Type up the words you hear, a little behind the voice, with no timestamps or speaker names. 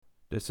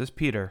This is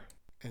Peter.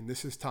 And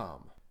this is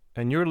Tom.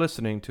 And you're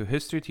listening to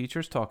History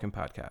Teachers Talking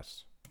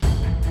Podcasts.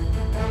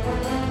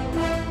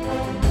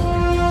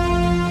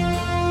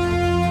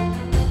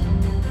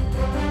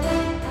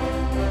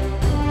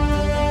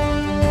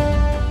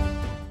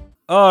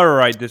 All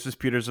right, this is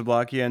Peter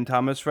Zablocki and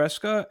Thomas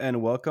Reska,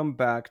 and welcome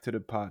back to the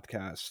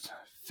podcast.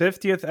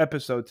 50th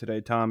episode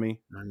today,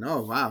 Tommy. I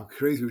know, wow,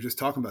 crazy. We were just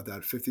talking about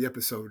that. 50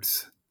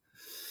 episodes.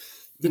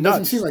 It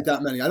doesn't seem like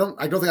that many. I don't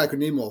think I could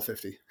name all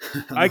 50.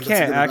 I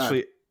can't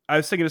actually. I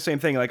was thinking the same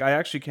thing. Like, I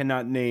actually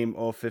cannot name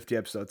all 50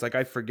 episodes. Like,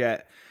 I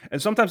forget.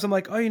 And sometimes I'm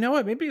like, oh, you know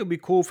what? Maybe it would be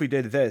cool if we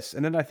did this.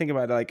 And then I think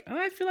about it like,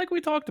 I feel like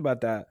we talked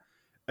about that.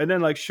 And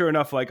then, like, sure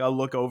enough, like, I'll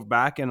look over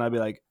back and I'll be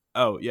like,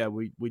 oh, yeah,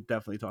 we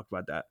definitely talked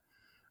about that.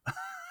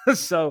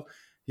 So,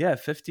 yeah,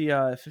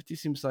 50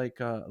 seems like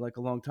a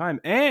long time.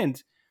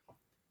 And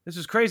this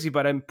is crazy,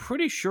 but I'm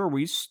pretty sure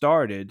we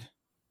started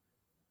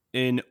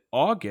in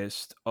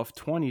August of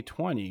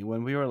 2020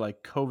 when we were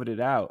like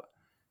COVIDed out.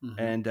 Mm-hmm.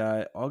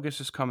 And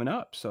August is coming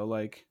up, so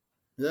like,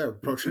 yeah, we're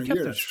approaching a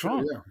year. That's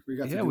strong.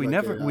 True. Yeah, we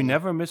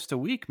never missed a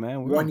week,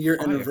 man. 1 year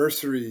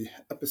anniversary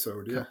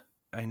episode. Yeah,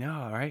 I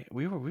know, right?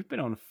 We've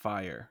been on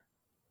fire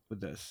with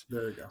this.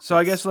 There you go. So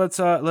I guess let's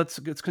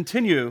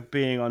continue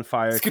being on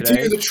fire. Let's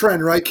continue the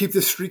trend, right? Keep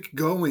the streak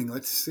going.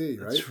 Let's see,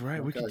 right? That's right.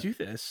 Okay. We can do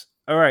this.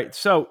 All right.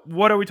 So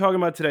what are we talking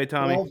about today,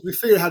 Tommy? Well, we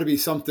figured it had to be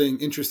something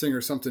interesting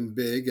or something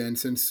big. And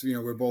since,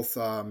 we're both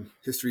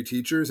history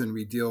teachers and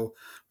we deal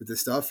with this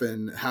stuff,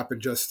 and it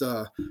happened just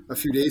a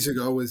few days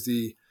ago was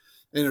the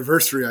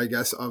anniversary, I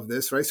guess, of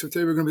this, right? So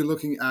today we're going to be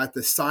looking at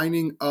the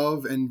signing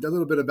of and a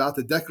little bit about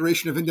the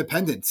Declaration of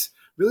Independence.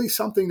 Really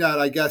something that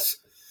I guess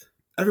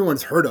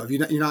everyone's heard of.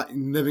 You're not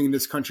living in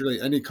this country,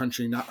 like any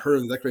country, not heard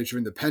of the Declaration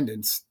of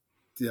Independence,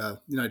 the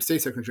United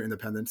States Declaration of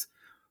Independence.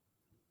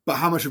 But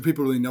how much do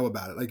people really know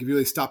about it? Like, if you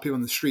really stop people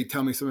on the street,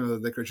 tell me something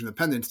about the Declaration of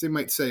Independence, they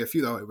might say a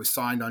few, though. It was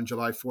signed on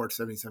July 4th,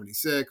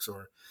 1776,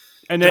 or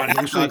and John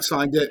Hancock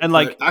signed it. And,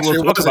 like,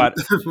 we'll talk about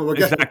it.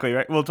 Exactly,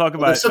 right? We'll talk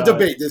about it.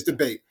 There's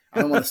debate.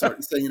 I don't want to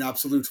start saying in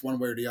absolutes one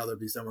way or the other,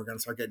 because then we're going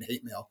to start getting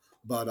hate mail.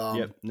 But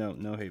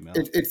no hate mail.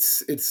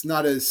 It's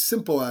not as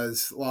simple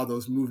as a lot of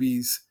those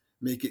movies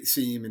make it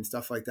seem and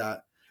stuff like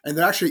that. And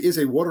there actually is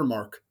a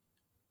watermark,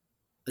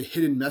 a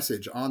hidden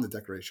message on the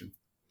Declaration.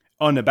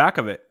 On the back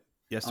of it.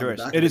 Yes, there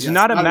is. It is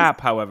not a map,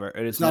 however.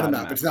 It's not a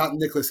map. It's not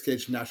Nicolas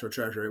Cage National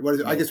Treasure. What is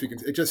it? No. I guess we can.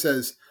 It just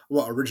says,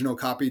 original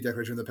copy,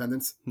 Declaration of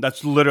Independence.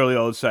 That's literally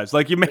all it says.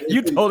 Like, you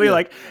totally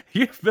like,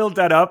 you built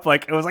that up.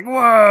 Like, it was like,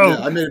 whoa.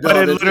 Yeah, I mean, but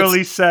it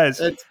literally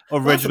says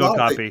original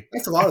copy.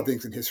 That's a lot of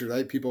things in history,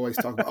 right? People always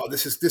talk about,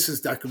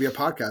 that could be a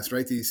podcast,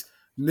 right? These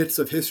myths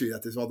of history,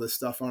 that there's all this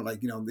stuff on.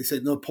 Like, they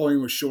say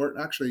Napoleon was short.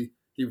 Actually,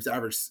 he was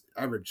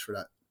average for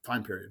that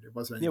time period. It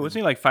wasn't. Wasn't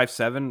he like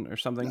 5'7" or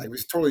something? Yeah, he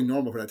was totally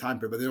normal for that time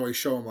period, but they always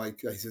show him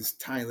like he's this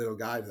tiny little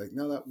guy. Like,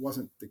 no, that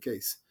wasn't the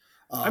case.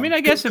 I mean, I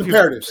guess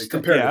comparatively.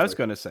 Yeah, I was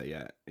going to say,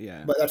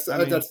 yeah. But that's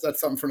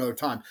something for another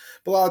time.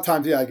 But a lot of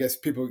times, I guess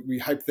we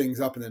hype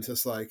things up and then it's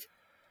just like,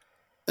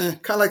 kind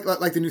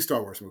of like the new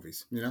Star Wars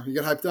movies. You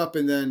get hyped up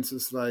and then it's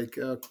just like,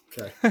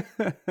 okay,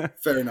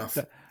 fair enough.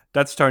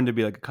 That's starting to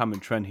be like a common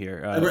trend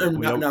here.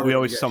 We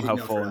always somehow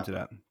fall into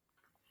that.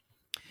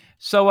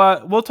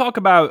 So we'll talk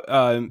about,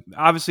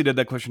 obviously, the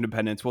Declaration of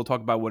Independence. We'll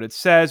talk about what it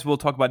says. We'll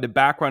talk about the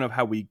background of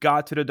how we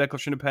got to the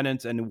Declaration of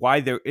Independence and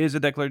why there is a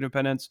Declaration of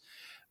Independence.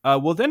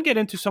 We'll then get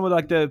into some of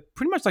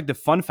pretty much the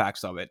fun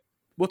facts of it.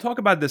 We'll talk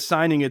about the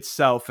signing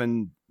itself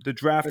and the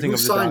drafting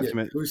of the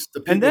document.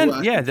 And then,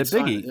 the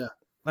biggie. Yeah.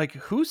 Like,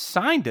 who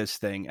signed this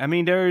thing? I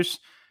mean, there's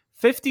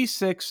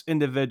 56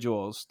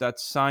 individuals that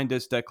signed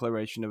this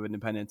Declaration of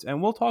Independence,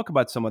 and we'll talk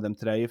about some of them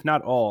today, if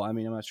not all. I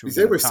mean, I'm not sure. Because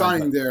they were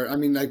signing I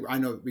mean, like, I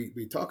know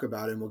we talk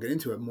about it and we'll get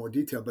into it in more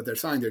detail, but they're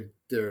signing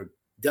their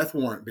death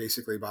warrant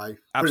basically by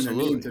putting their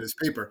name to this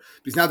paper,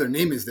 because now their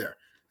name is there.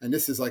 And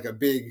this is like a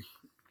big...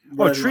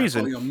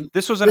 treason.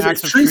 This was an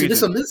act of treason.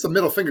 This is a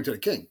middle finger to the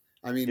king.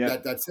 I mean,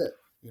 that's it.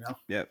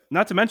 Yeah.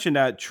 Not to mention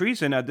that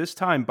treason at this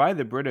time by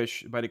the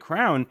British, by the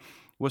Crown,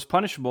 was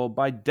punishable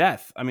by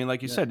death. I mean,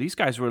 like you said, these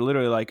guys were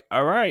literally like,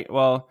 all right,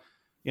 well,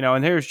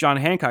 and here's John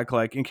Hancock,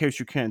 like, in case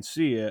you can't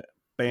see it,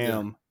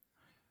 bam. Yeah.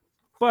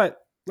 But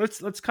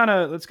let's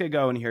get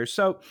going here.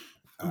 So,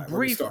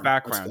 brief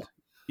background.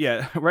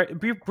 Yeah, right.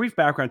 Brief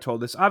background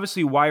told us.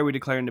 Obviously, why are we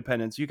declaring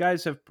independence? You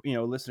guys have,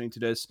 listening to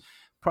this,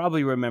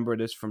 probably remember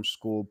this from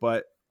school,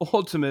 but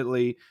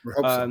ultimately,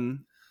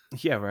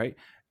 yeah, right.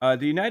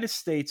 The United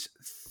States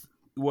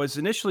was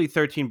initially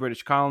 13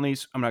 British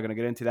colonies. I'm not going to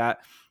get into that.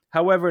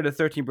 However, the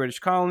 13 British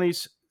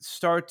colonies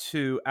start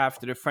to,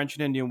 after the French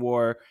and Indian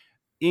War,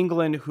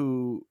 England,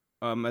 who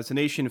as a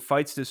nation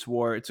fights this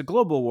war, it's a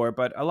global war,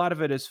 but a lot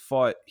of it is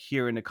fought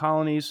here in the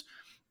colonies,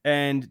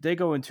 and they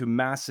go into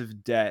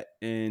massive debt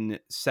in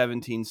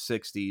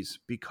 1760s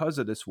because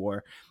of this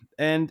war.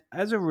 And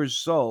as a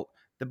result,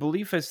 the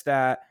belief is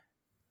that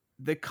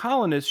the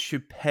colonists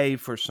should pay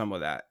for some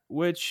of that,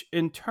 which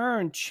in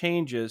turn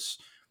changes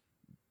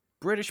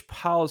British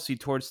policy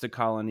towards the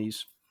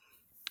colonies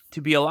to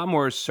be a lot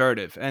more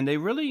assertive. And they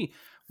really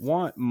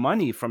want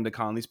money from the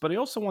colonies, but they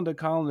also want the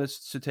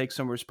colonists to take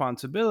some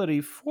responsibility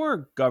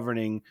for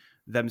governing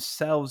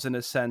themselves in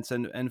a sense,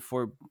 and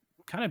for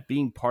kind of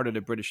being part of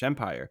the British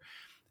Empire.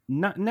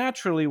 Not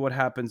naturally, what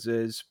happens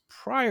is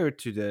prior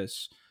to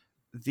this,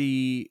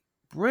 the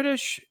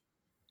British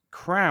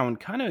crown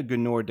kind of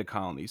ignored the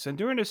colonies, and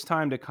during this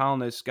time, the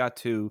colonists got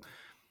to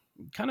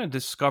kind of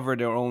discover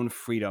their own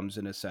freedoms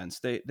in a sense.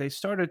 They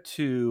started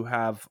to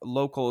have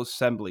local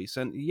assemblies,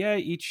 and yeah,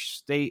 each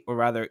state, or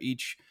rather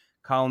each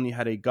colony,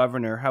 had a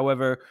governor.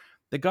 However,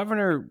 the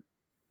governor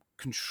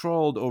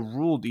controlled or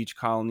ruled each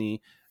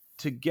colony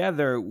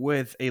together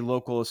with a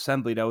local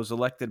assembly that was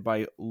elected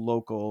by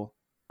local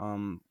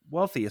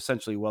wealthy,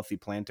 essentially wealthy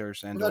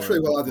planters and Well, that's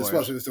really or well how this was.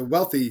 lawyers. It was the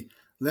wealthy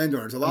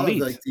landowners. A lot of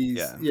Elite, like these,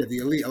 yeah, yeah, the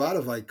elite. A lot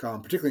of like,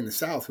 particularly in the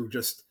South, who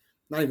just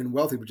not even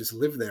wealthy, but just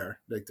live there.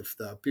 Like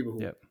the people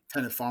who yep,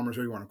 tenant farmers,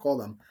 whatever you want to call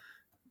them,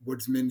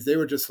 woodsmen. They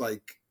were just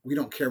like, we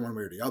don't care one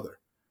way or the other.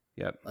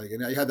 yep, Like,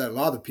 and I had that a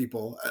lot of the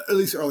people, at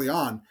least early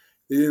on,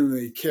 they didn't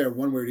really care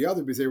one way or the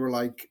other because they were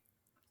like,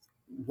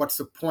 what's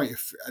the point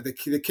if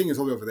the king is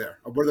all the way over there?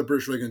 Or what are the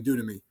British really going to do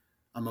to me?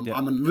 yep,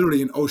 I'm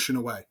literally an ocean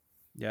away.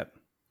 yep.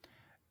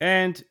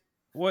 And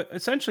what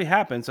essentially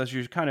happens, as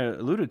you kind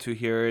of alluded to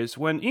here, is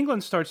when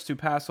England starts to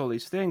pass all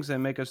these things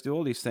and make us do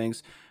all these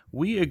things,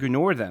 we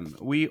ignore them.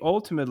 We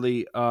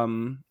ultimately,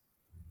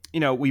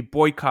 we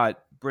boycott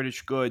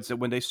British goods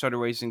when they started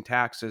raising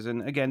taxes.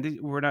 And again,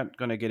 we're not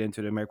going to get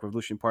into the American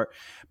Revolution part,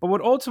 but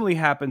what ultimately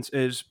happens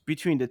is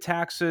between the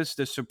taxes,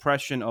 the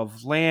suppression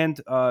of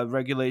land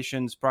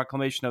regulations,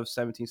 proclamation of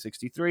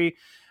 1763,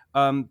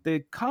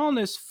 the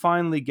colonists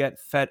finally get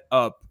fed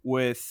up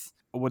with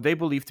what they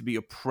believe to be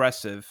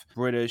oppressive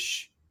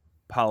British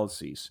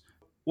policies.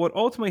 What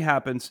ultimately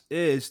happens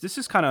is this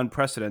is kind of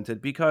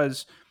unprecedented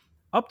because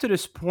up to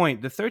this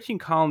point, the 13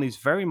 colonies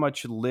very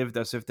much lived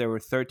as if there were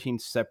 13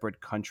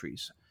 separate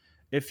countries.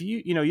 If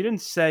you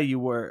didn't say you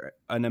were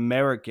an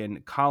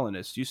American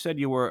colonist, you said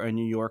you were a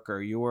New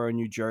Yorker, you were a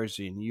New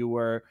Jerseyan, you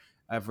were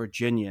a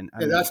Virginian.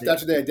 I Yeah, mean,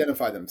 that's what they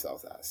identify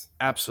themselves as.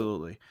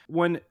 absolutely.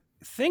 When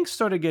things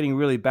started getting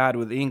really bad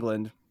with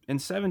England in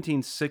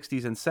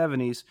 1760s and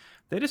 70s,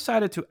 they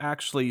decided to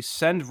actually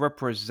send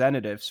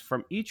representatives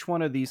from each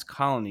one of these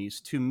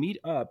colonies to meet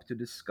up to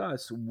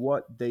discuss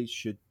what they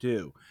should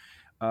do.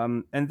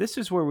 And this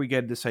is where we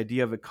get this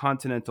idea of a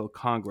Continental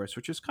Congress,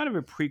 which is kind of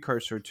a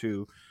precursor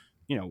to,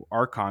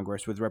 our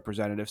Congress with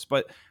representatives.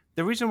 But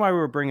the reason why we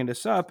were bringing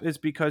this up is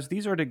because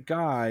these are the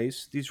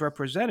guys, these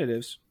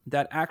representatives,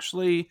 that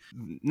actually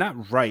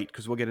not write,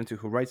 because we'll get into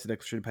who writes the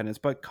Declaration of Independence,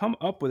 but come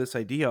up with this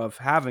idea of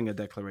having a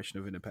Declaration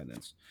of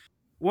Independence.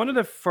 One of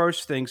the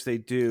first things they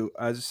do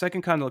as a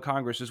Second Continental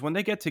Congress is when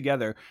they get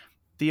together,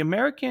 the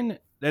American,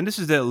 and this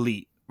is the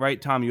elite,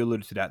 right, Tom? You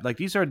alluded to that. Like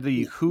these are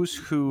the who's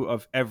who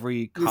of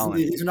every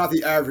colony. These are not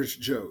the average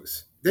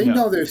Joes. They No.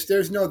 know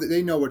there's no that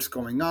they know what's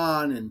going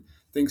on and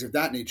things of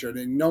that nature.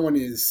 And no one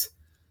is,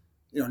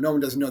 no one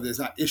doesn't know there's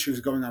not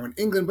issues going on in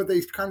England, but they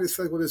kind of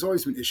feel like, well, there's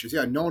always been issues.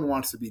 Yeah, no one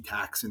wants to be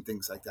taxed and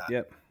things like that.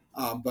 Yep.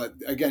 But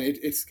again,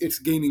 it's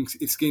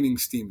gaining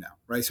steam now,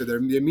 right? So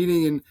they're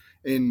meeting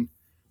in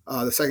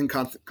the Second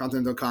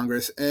Continental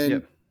Congress, and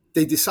Yep.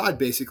 they decide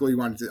basically. You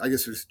wanted to, I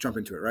guess, just jump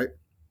into it, right?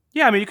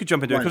 Yeah, I mean, you could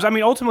jump into it Why because,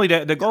 not? ultimately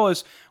the goal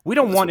is we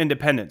don't want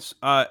independence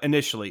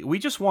initially. We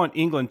just want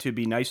England to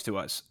be nice to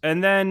us.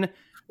 And then,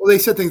 Well, they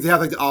said things. They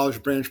have like the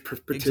Olive Branch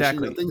petition,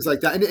 exactly. things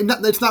like that,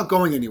 and it's not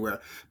going anywhere.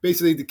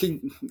 Basically, the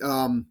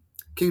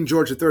King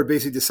George III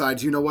basically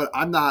decides, you know what,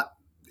 I'm not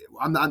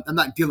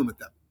dealing with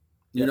them.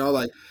 Yep.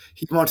 Like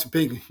he wants to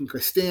take a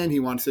stand. He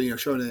wants to,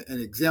 show an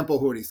example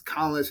who are these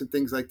colonists and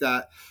things like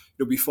that.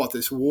 We fought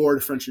this war,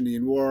 the French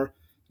Indian War,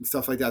 and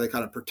stuff like that. They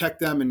kind of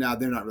protect them, and now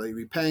they're not really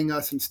repaying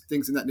us and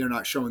things, and that they're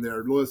not showing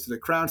their loyalty to the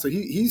crown. So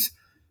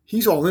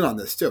he's all in on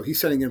this too. He's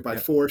setting it by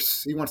Yep.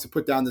 force. He wants to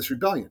put down this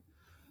rebellion,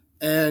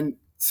 and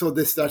so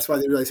that's why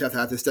they realize they have to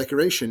have this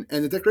declaration.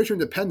 And the Declaration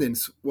of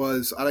Independence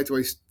was, I like to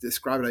always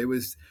describe it. It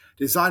was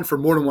designed for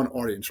more than one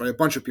audience, right? A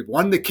bunch of people.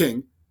 One, the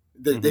king.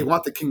 They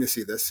want the king to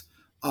see this.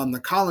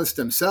 The colonists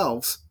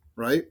themselves,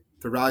 right,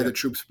 to rally the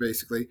troops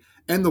basically,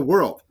 and the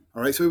world.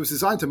 All right, so it was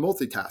designed to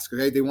multitask.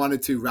 Okay, they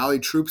wanted to rally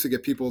troops to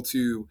get people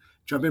to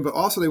jump in, but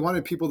also they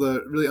wanted people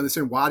to really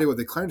understand why they were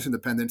declaring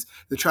independence,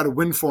 to try to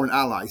win foreign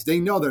allies.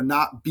 They know they're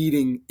not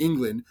beating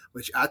England,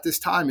 which at this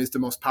time is the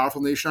most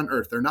powerful nation on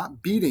earth. They're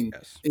not beating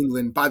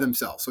England by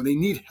themselves, so they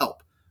need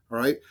help. All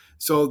right,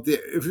 so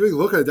if you really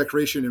look at the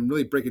Declaration and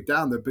really break it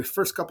down, the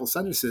first couple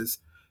sentences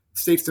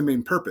states the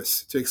main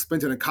purpose: to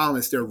explain to the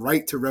colonists their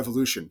right to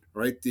revolution,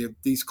 right?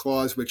 These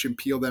clauses which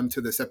impel them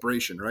to the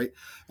separation, right?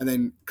 And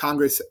then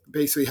Congress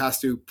basically has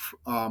to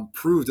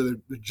prove the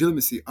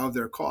legitimacy of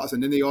their cause.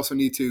 And then they also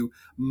need to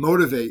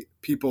motivate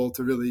people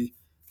to really,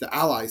 the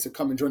allies, to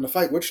come and join the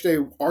fight, which they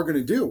are going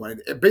to do. Right?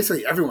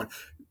 Basically everyone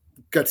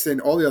gets in,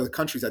 all the other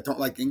countries that don't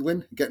like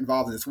England get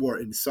involved in this war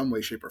in some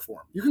way, shape, or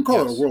form. You can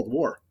call it a world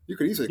war. You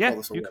could easily call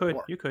this a world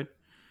war. You could.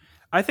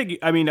 I think,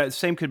 the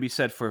same could be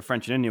said for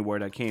French and Indian War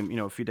that came,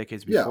 a few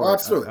decades before. Yeah,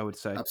 absolutely. I would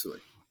say.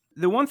 Absolutely.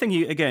 The one thing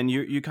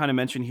you kind of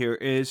mentioned here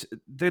is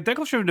the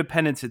Declaration of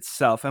Independence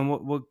itself, and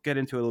we'll get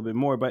into it a little bit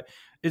more, but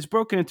it's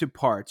broken into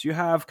parts. You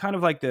have kind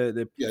of like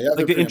the Yeah, you have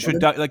like the the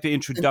preamble. like the And,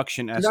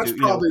 introduction and as that's to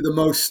probably the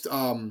most.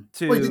 Well,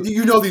 to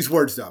you know these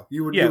words though.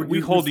 we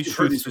hold these You've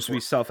heard truths these just to be before.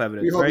 We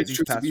self-evident, hold right? these These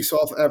truths to be passages.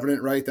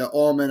 self-evident, right? That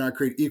all men are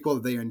created equal,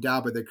 that they are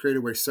endowed by the Creator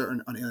with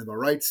certain unalienable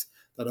rights.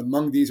 That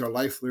among these are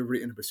life,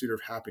 liberty, and the pursuit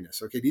of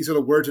happiness. Okay, these are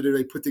the words that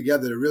they put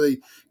together to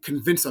really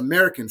convince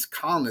Americans,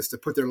 colonists, to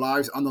put their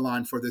lives on the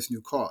line for this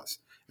new cause.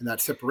 And that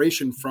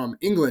separation from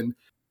England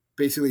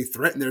basically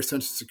threatened their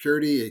sense of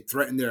security, it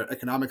threatened their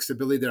economic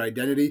stability, their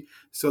identity.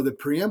 So the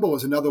preamble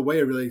was another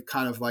way, really,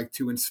 kind of like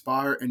to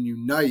inspire and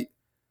unite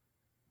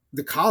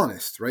the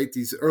colonists, right?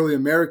 These early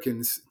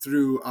Americans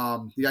through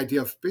the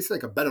idea of basically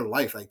like a better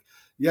life. Like,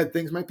 yeah,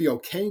 things might be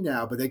okay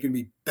now, but they can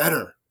be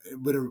better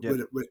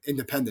Yep. with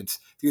independence.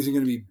 Things are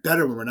going to be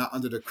better when we're not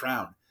under the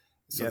crown.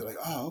 So they're Yep.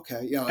 like, oh,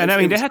 okay. You know, And I it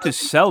mean, they was had to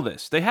sell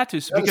this. They had to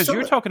that is because you're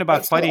something. talking about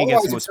That's fighting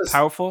against the otherwise it's most just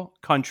powerful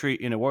country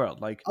in the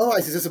world. Like,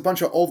 otherwise it's just a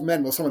bunch of old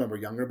men. Well, some of them were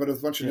younger, but it's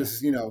a bunch of yeah,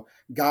 just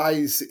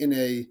guys in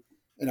a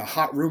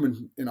hot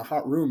room in a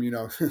hot room,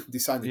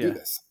 deciding to do yeah.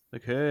 this.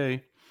 Like,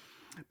 hey.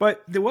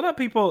 But the one that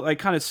people like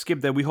kind of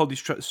skip that we hold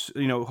these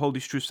hold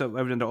these truths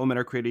self-evident that all men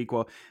are created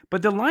equal.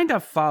 But the line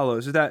that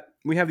follows is that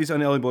we have these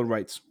unalienable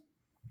rights.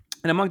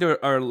 And among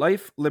there are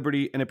life,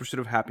 liberty, and a pursuit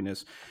of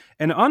happiness.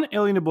 And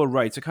unalienable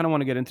rights, I kind of want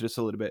to get into this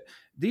a little bit.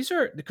 These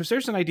are because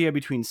there's an idea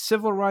between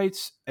civil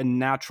rights and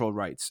natural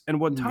rights.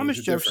 And what There's Thomas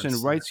a Jefferson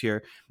difference. Yeah. writes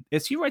here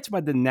is he writes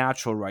about the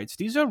natural rights.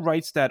 These are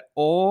rights that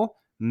all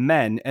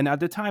men, and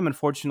at the time,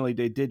 unfortunately,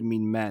 they did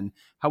mean men.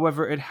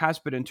 However, it has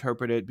been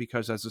interpreted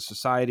because as a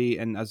society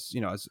and as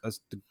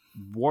as the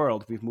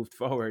world, we've moved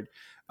forward.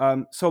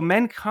 So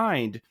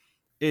mankind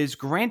is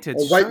granted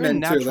Or white certain men too.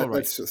 natural Let's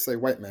rights. just say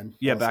white men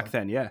Yeah, back also.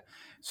 then, yeah.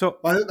 So,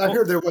 I oh,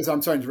 heard there was.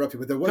 I'm sorry to interrupt you,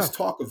 but there was go.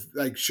 talk of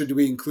like, should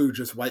we include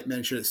just white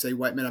men? Should it say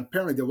white men?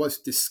 Apparently, there was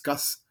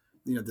discussions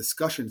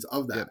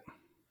of Yep. that,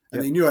 and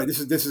Yep. they knew like this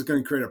is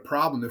going to create a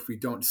problem if we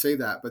don't say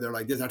that. But they're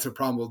like, that's a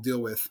problem we'll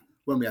deal with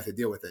when we have to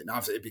deal with it. And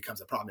obviously, it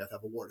becomes a problem. You have to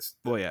have a war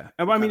Well, yeah. to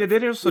I kind mean, of they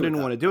also deal with didn't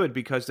that. want to do it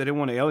because they didn't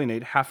want to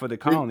alienate half of the They,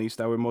 colonies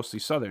that were mostly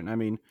Southern. I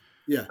mean,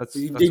 yeah, that's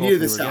they the whole needed thing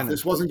the we're South. getting at.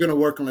 This wasn't going to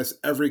work unless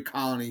every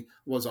colony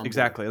was on board.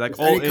 Exactly. Like If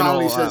all any in,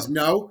 colony all says out.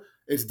 no,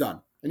 it's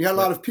done. And you had a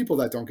lot Yep. of people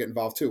that don't get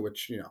involved too,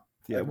 which Yeah.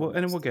 Well, everyone and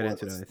then knows we'll the get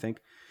into that, loyalists. I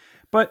think.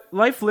 But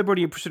life,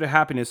 liberty, and pursuit of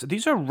happiness,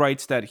 these are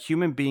rights that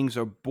human beings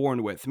are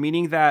born with,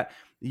 meaning that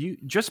you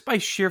just by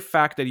sheer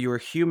fact that you're a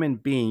human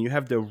being, you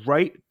have the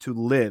right to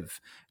live.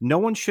 No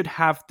one should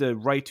have the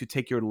right to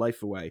take your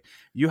life away.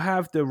 You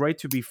have the right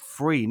to be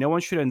free. No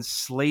one should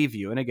enslave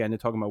you. And again, they're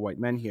talking about white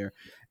men here.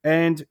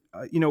 And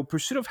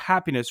pursuit of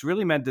happiness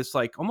really meant this,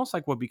 like almost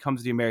like what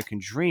becomes the American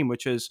dream,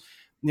 which is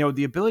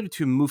the ability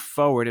to move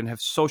forward and have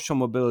social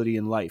mobility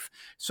in life.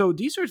 So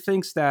these are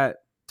things that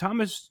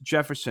Thomas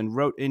Jefferson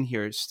wrote in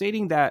here,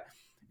 stating that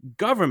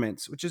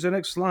governments, which is the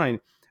next line,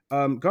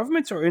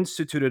 governments are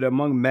instituted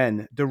among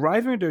men,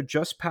 deriving their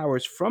just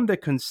powers from the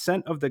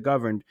consent of the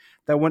governed,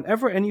 that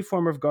whenever any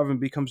form of government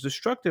becomes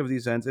destructive of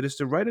these ends, it is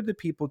the right of the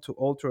people to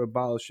alter or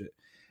abolish it.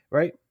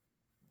 Right?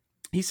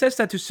 He says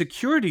that to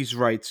secure these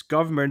rights,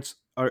 governments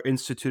are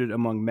instituted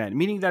among men,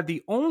 meaning that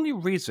the only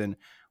reason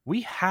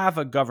we have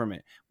a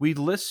government, we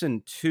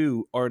listen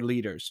to our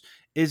leaders,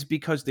 is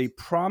because they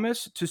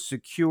promise to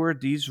secure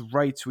these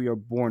rights we are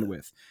born Yeah.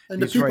 with. And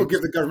the These people rights,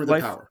 give the government the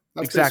life, power.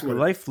 That's basically exactly, what it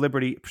is. life,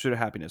 liberty, pursuit of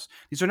happiness.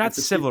 These are not If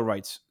the people, civil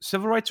rights.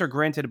 Civil rights are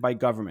granted by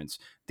governments.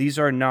 These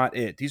are not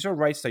it. These are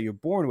rights that you're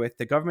born with.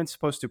 The government's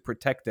supposed to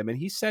protect them. And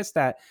he says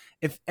that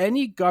if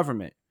any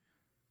government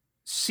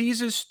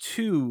ceases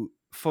to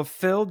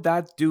fulfill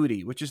that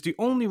duty, which is the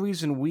only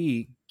reason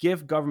we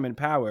give government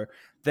power,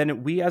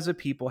 then we as a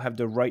people have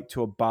the right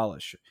to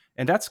abolish it.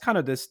 And that's kind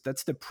of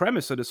that's the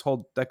premise of this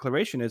whole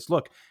declaration is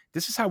look,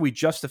 this is how we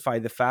justify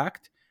the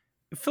fact,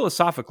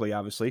 philosophically,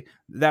 obviously,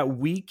 that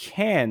we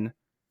can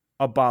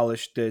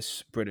abolish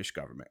this British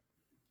government.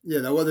 yeah,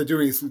 that what they're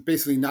doing is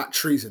basically not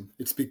treason.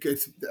 It's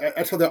because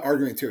that's how they're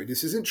arguing to it.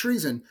 This isn't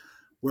treason.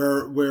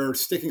 We're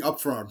sticking up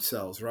for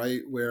ourselves,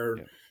 right?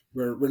 Yeah.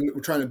 We're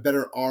trying to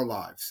better our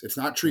lives. It's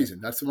not Yeah. treason.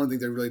 That's the one thing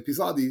they really, because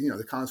a lot of these,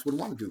 the colonists wouldn't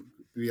want to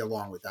be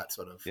along with that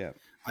sort of Yeah.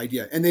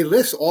 idea. And they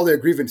list all their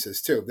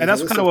grievances too. And There's a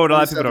that's list kind of of what a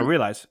lot of people don't 27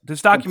 realize.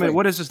 This document,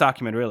 what complaints. is this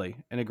document really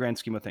in a grand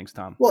scheme of things,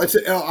 Tom? Well,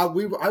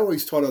 I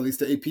always taught at least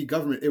the AP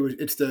government.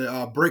 It's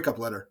the breakup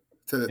letter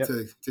Yep.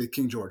 to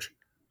King George.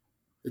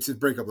 It's his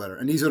breakup letter,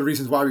 and these are the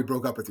reasons why we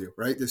broke up with you.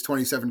 Right? There's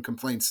 27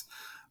 complaints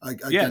Yeah.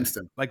 against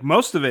him. Like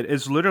most of it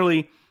is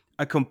literally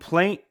a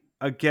complaint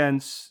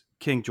against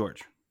King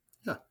George.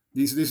 Yeah,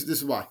 this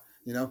is why.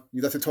 You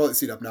left the toilet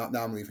seat up. Now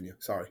I'm leaving you.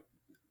 Sorry.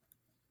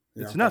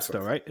 It's That nuts, sort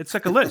though, of right? It's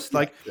like a list. yeah,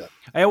 Like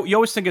yeah. you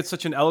always think it's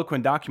such an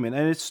eloquent document,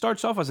 and it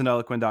starts off as an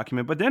eloquent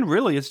document, but then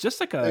really it's just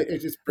like It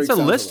just it's a breaks down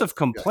to a list of list. Yes.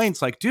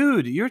 complaints. Like,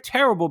 dude, you're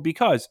terrible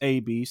because A,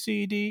 B,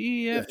 C, D,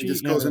 E, Yeah, F, it G.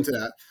 just goes into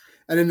that.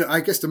 And then I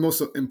guess the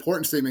most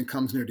important statement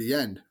comes near the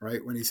end, right?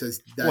 When he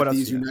says What that else?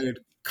 these Yeah, united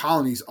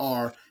colonies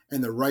are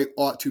and the right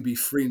ought to be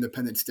free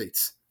independent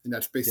states. And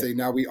that's basically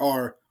now we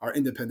are our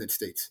independent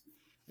states.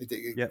 A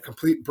Yep.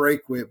 complete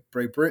break with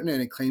Great Britain,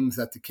 and it claims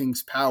that the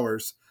king's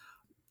powers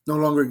no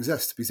longer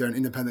exist because they're an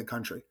independent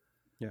country.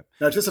 Yep.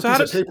 Now, just a piece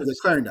of paper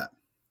declaring that.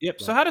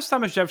 Yep. So how does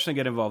Thomas Jefferson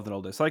get involved in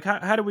all this? Like,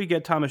 how do we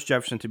get Thomas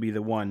Jefferson to be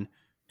the one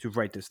to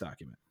write this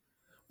document?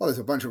 Well, there's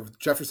a bunch of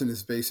Jefferson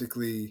is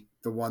basically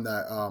the one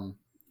that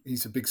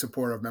he's a big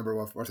supporter of. Remember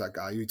what's that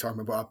guy you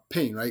talking about?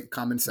 Paine, right?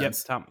 Common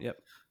sense.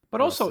 Yep. But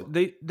also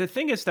the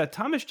thing is that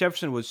Thomas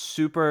Jefferson was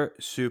super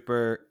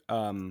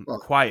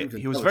quiet.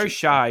 He was very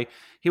shy.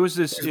 He was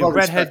this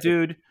redhead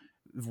dude,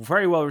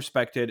 very well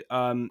respected.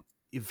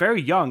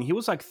 Very young. He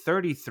was like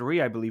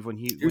 33, I believe, when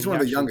he was one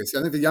of the youngest.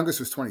 I think the youngest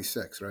was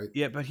 26, right?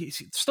 Yeah, but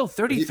he's still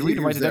 33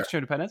 to write the Declaration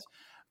of Independence.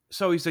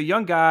 So he's a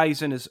young guy.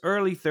 He's in his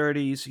early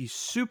 30s. He's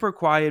super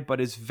quiet, but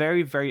is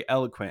very, very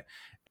eloquent.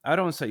 I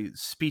don't want to say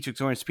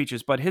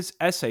speeches, but his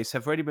essays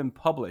have already been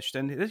published,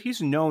 and he's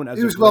known as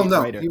a great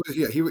writer.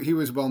 He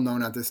was well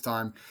known at this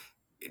time.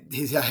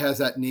 He has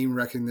that name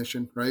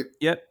recognition, right?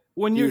 Yep.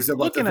 When you're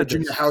looking at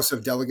Virginia House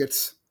of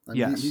Delegates,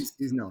 yes,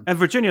 he's known. And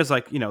Virginia's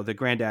like the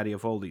granddaddy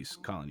of all these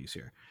colonies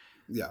here.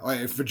 Yeah,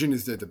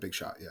 Virginia's the big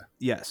shot. Yeah.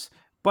 Yes.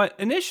 But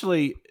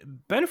initially,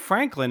 Ben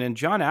Franklin and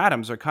John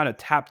Adams are kind of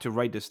tapped to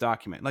write this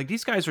document. Like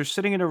these guys are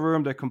sitting in a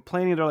room, they're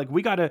complaining. They're like,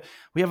 we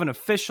have an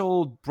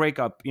official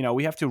breakup.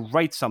 We have to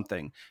write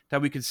something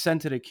that we could send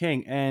to the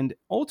king. And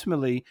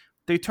ultimately,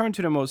 they turn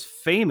to the most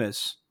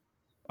famous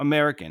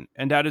American,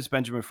 and that is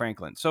Benjamin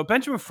Franklin. So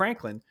Benjamin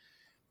Franklin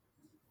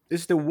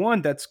is the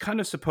one that's kind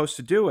of supposed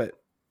to do it.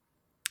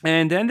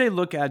 And then they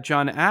look at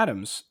John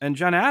Adams, and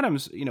John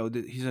Adams,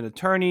 he's an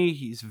attorney.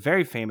 He's a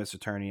very famous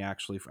attorney,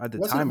 actually, at the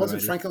time.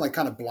 Wasn't Franklin like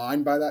kind of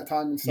blind by that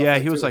time? And stuff yeah,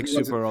 he was like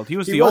super old. He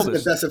was the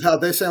oldest. The best of how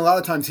they're saying a lot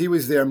of times he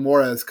was there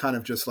more as kind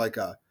of just like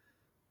a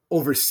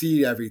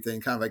oversee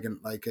everything, kind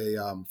of like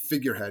a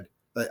figurehead.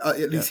 Like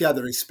at least he had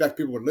the respect,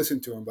 people would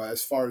listen to him. But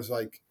as far as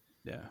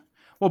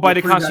well, by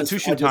the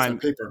Constitution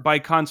time, by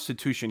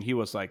Constitution, he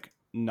was like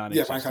not.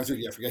 Yeah, by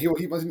Constitution,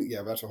 he wasn't.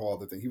 Yeah, that's a whole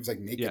other thing. He was like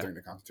naked during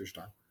the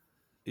Constitution time.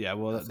 Yeah,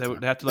 well,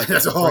 they had to like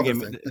that's bring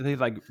him. They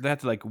had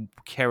to like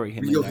carry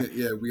him.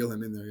 Wheel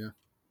him in there. Yeah.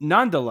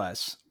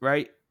 Nonetheless,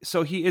 right?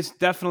 So he is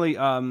definitely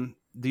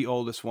the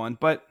oldest one,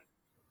 but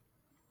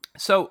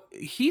so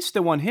he's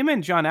the one. Him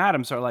and John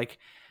Adams are like,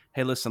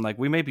 hey, listen, like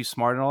we may be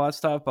smart and all that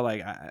stuff, but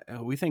like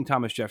we think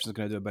Thomas Jefferson's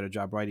going to do a better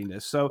job writing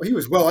this. So he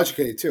was well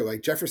educated too.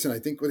 Like Jefferson, I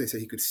think what they say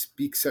he could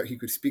speak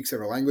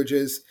several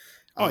languages.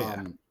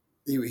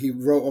 He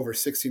wrote over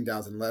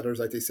 16,000 letters,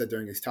 like they said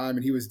during his time,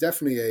 and he was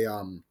definitely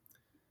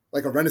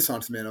like a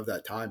Renaissance man of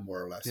that time,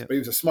 more or less. But he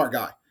was a smart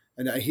guy.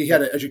 And he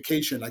had an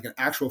education, like an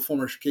actual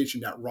formal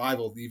education that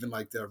rivaled even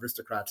like the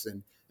aristocrats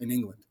in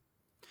England.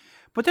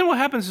 But then what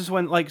happens is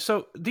when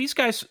so these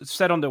guys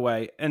set on their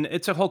way, and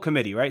it's a whole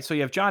committee, right? So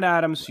you have John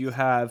Adams, you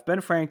have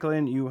Ben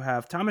Franklin, you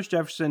have Thomas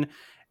Jefferson,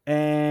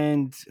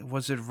 and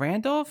was it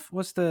Randolph?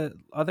 Was the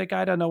other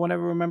guy that no one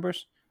ever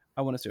remembers?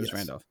 I want to say it was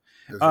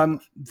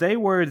Randolph. They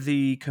were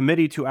the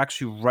committee to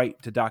actually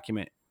write the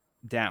document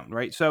down,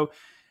 right? So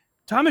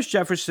Thomas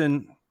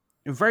Jefferson,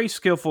 very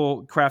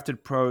skillful,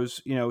 crafted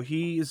prose.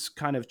 He's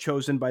kind of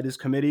chosen by this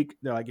committee.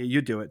 They're like, hey,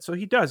 you do it. So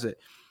he does it.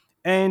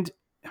 And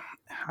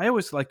I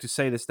always like to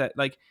say this, that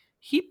like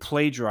he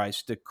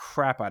plagiarized the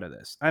crap out of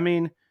this. I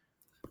mean,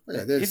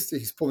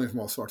 he's pulling from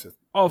all sorts of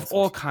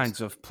all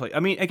kinds of I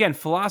mean, again,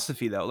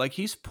 philosophy though, like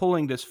he's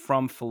pulling this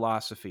from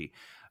philosophy.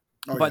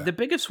 But the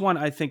biggest one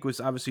I think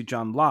was obviously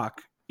John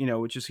Locke,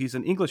 which is he's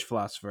an English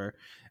philosopher.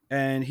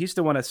 And he's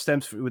the one that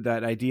stems with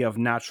that idea of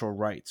natural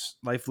rights,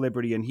 life,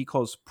 liberty, and he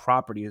calls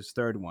property his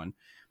third one.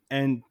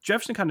 And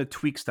Jefferson kind of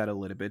tweaks that a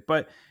little bit,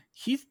 but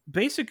he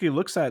basically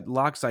looks at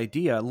Locke's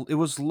idea. It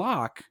was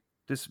Locke,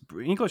 this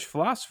English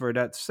philosopher,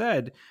 that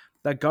said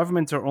that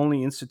governments are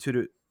only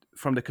instituted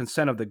from the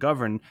consent of the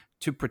governed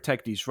to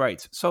protect these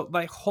rights. So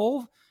the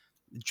whole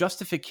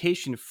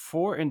justification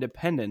for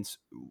independence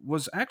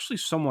was actually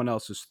someone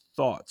else's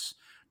thoughts.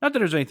 Not that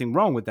there's anything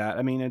wrong with that.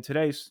 I mean, in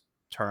today's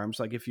terms,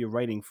 like if you're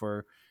writing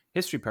for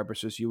history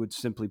purposes, you would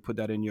simply put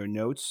that in your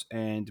notes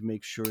and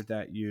make sure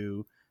that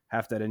you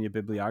have that in your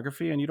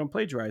bibliography and you don't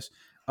plagiarize.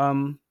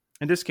 In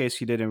this case,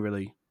 he didn't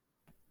really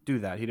do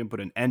that. He didn't put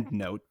an end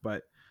note,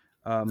 but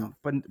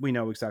we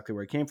know exactly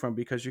where it came from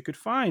because you could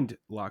find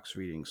Locke's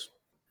readings.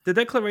 The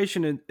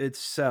Declaration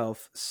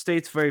itself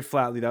states very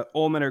flatly that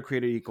all men are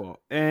created equal.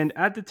 And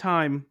at the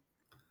time,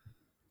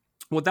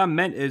 what that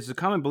meant is the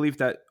common belief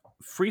that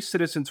free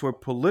citizens were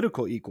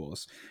political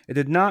equals. It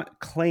did not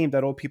claim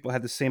that all people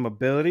had the same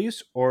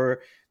abilities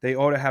or they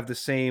ought to have the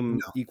same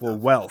equal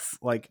wealth.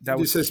 Like that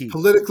was says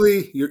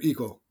politically you're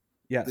equal.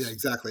 Yes. Yeah,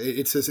 exactly.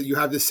 It says that you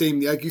have the same,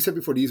 like you said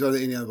before, these are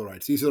the inalienable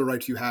rights. These are the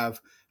rights you have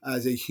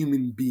as a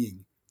human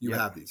being. You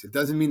have these. It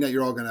doesn't mean that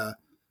you're all going to.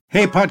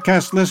 Hey,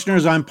 podcast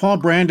listeners, I'm Paul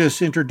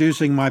Brandis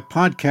introducing my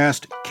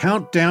podcast,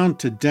 Countdown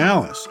to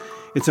Dallas.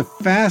 It's a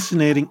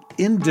fascinating,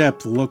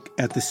 in-depth look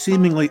at the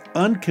seemingly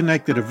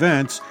unconnected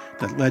events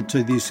that led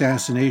to the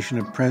assassination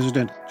of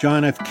President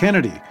John F.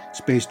 Kennedy.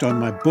 It's based on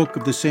my book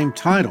of the same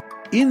title.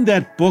 In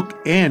that book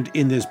and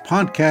in this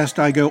podcast,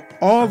 I go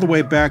all the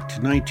way back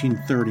to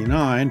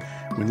 1939,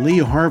 when Lee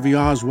Harvey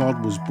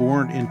Oswald was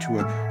born into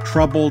a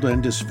troubled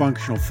and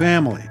dysfunctional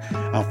family.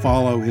 I'll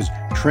follow his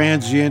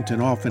transient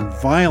and often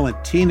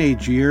violent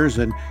teenage years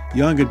and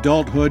young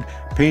adulthood,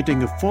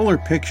 painting a fuller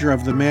picture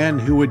of the man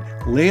who would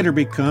later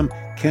become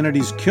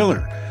Kennedy's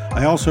killer.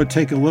 I also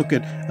take a look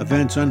at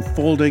events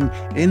unfolding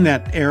in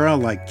that era,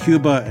 like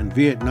Cuba and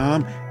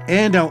Vietnam,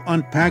 and I'll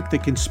unpack the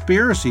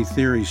conspiracy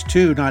theories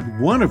too, not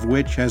one of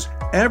which has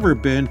ever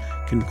been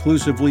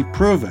conclusively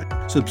proven.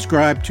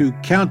 Subscribe to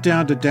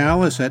Countdown to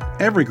Dallas at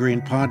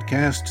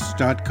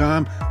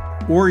evergreenpodcasts.com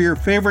or your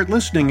favorite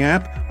listening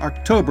app,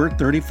 October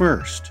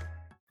 31st.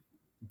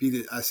 Be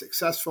it as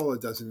successful,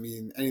 it doesn't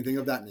mean anything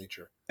of that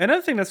nature.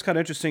 Another thing that's kind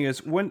of interesting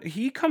is when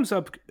he comes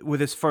up with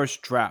his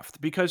first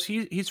draft, because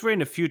he's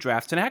written a few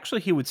drafts, and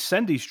actually he would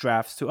send these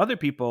drafts to other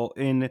people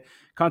in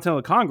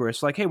Continental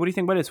Congress, like, hey, what do you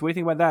think about this? What do you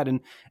think about that?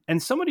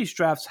 And some of these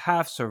drafts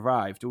have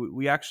survived.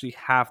 We actually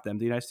have them.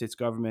 The United States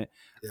government,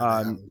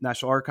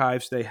 National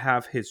Archives, they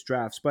have his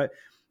drafts.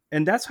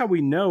 And that's how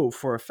we know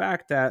for a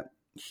fact that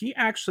he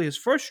actually, his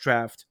first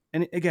draft,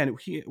 and again,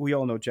 we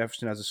all know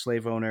Jefferson as a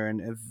slave owner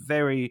and a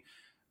very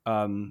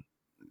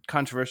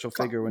controversial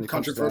figure when it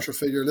comes to controversial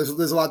figure. There's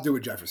a lot to do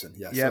with Jefferson.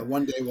 Yes. Yeah. So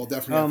one day we'll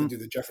definitely have to do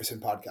the Jefferson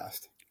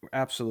podcast.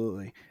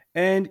 Absolutely.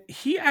 And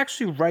he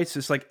actually writes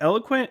this like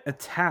eloquent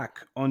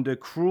attack on the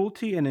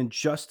cruelty and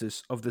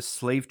injustice of the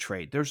slave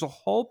trade. There's a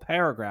whole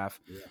paragraph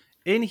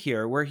in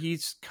here where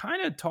he's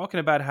kind of talking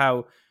about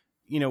how,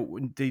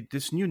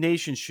 this new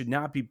nation should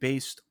not be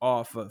based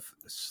off of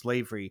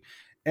slavery.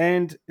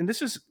 And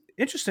this is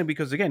interesting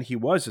because, again, he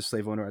was a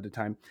slave owner at the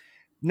time.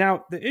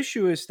 Now, the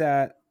issue is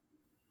that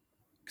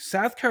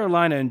South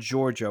Carolina and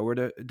Georgia were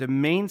the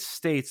main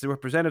states, the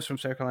representatives from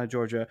South Carolina and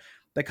Georgia,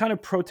 that kind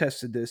of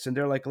protested this. And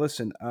they're like,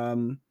 listen,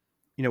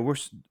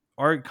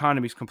 our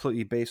economy is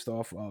completely based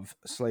off of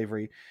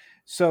slavery.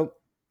 So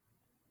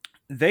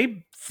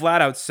they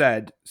flat out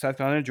said, South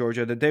Carolina and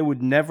Georgia, that they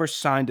would never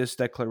sign this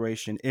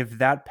declaration if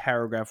that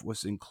paragraph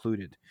was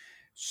included.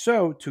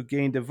 So to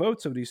gain the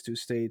votes of these two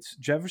states,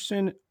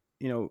 Jefferson,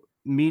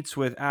 meets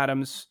with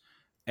Adams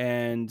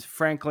and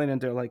Franklin,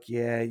 and they're like,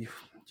 yeah, you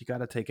got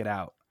to take it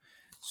out.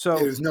 So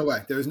there's no way.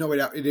 There was no way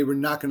out. They were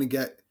not going to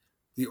get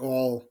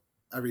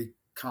every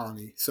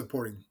colony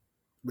supporting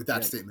with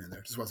that statement in there.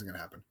 It just wasn't going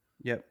to happen.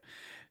 Yep.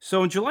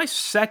 So on July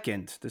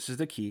 2nd, this is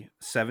the key,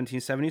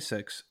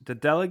 1776, the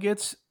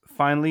delegates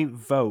finally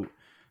vote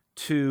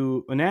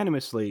to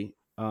unanimously.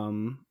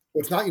 Well,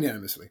 it's not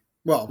unanimously.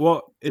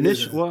 Initially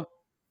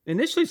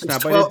it's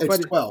not. 12. It's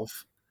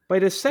 12. By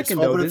the second,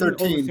 though, it's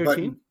 13. But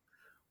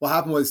what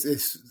happened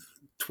was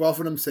 12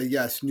 of them say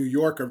yes. New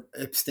York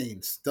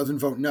abstains, doesn't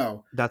vote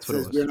no. That's what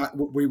it was.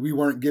 We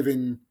weren't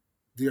given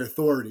the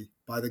authority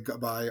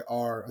by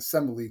our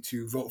assembly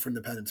to vote for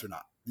independence or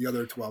not. The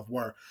other 12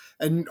 were.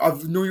 And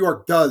New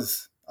York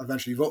does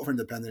eventually vote for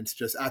independence.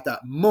 Just at that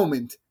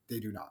moment, they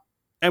do not.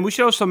 And we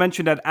should also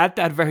mention that at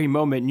that very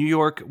moment, New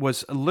York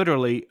was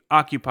literally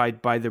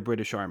occupied by the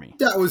British Army.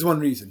 That was one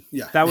reason.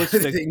 Yeah, that was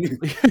they knew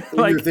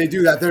if they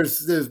do that.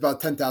 There's about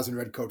 10,000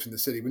 redcoats in the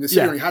city. When the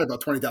city only had about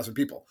 20,000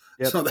 people,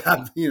 so that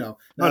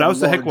that was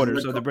the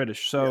headquarters of the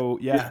British. So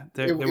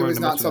it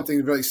was not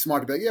something really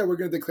smart to be like, yeah, we're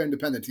going to declare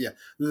independence. Yeah,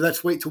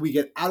 let's wait till we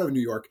get out of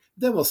New York,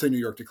 then we'll say New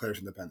York declares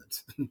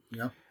independence.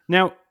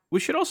 Now we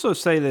should also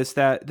say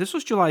that this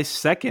was July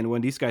 2nd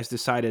when these guys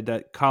decided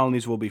that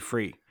colonies will be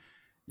free.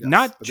 Yes,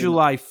 not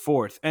July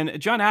 4th. And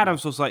John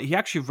Adams was like, he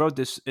actually wrote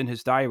this in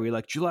his diary,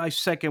 like July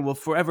 2nd will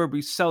forever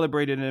be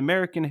celebrated in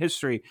American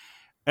history.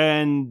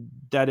 And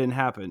that didn't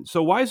happen.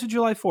 So why is it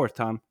July 4th,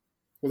 Tom?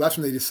 Well, that's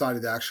when they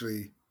decided to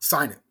actually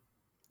sign it.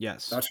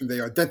 Yes. That's when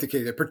they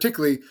authenticated it,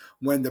 particularly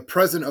when the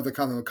president of the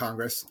Continental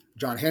Congress,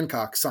 John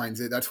Hancock, signs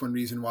it. That's one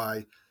reason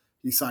why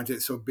he signs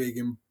it so big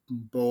and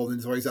bold. And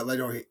there's always that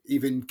later,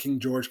 even King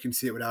George can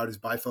see it without his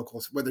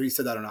bifocals. Whether he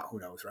said that or not, who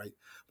knows, right?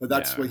 But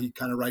that's what he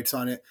kind of writes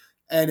on it.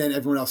 And then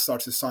everyone else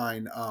starts to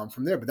sign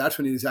from there. But that's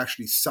when it is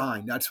actually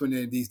signed. That's when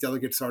these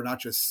delegates are not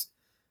just,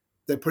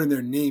 they're putting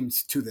their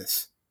names to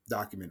this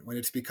document, when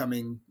it's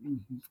becoming,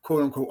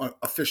 quote unquote,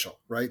 official,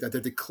 right? That they're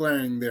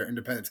declaring their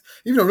independence.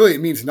 Even though really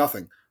it means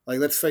nothing. Like,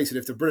 let's face it,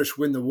 if the British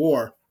win the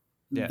war,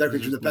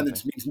 Declaration of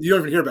Independence means, you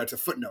don't even hear about it. It's a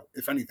footnote,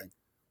 if anything.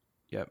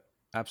 Yep,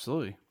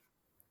 absolutely.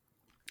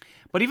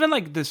 But even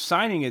like the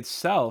signing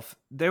itself,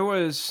 there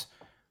was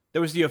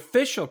the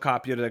official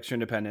copy of the Declaration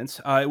of Independence.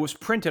 It was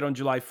printed on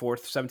July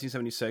 4th,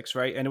 1776,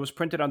 right? And it was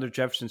printed under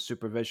Jefferson's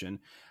supervision.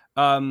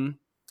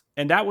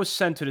 And that was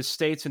sent to the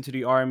states and to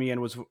the army and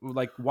was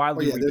like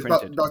widely reprinted.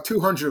 There's about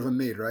 200 of them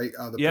made, right?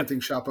 The printing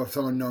shop of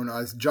someone known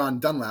as John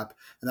Dunlap.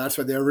 And that's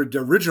why the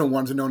original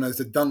ones are known as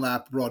the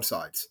Dunlap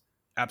broadsides.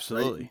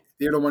 Absolutely. Right?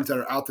 They're the ones that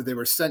are out there. They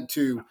were sent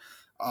to,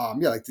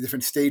 like the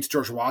different states.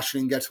 George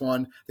Washington gets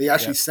one. They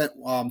actually sent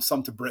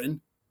some to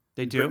Britain.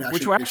 They Britain do, which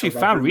actually were they actually talk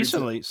about found Britain being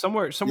recently.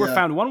 Some were yeah.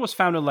 found. One was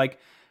found in like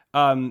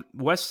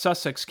West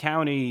Sussex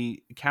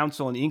County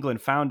Council in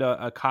England found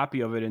a copy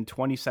of it in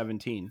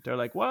 2017. They're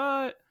like,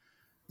 what?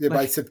 Yeah, by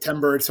Like,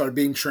 September it started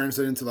being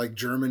translated into like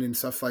German and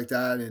stuff like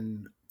that.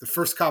 And the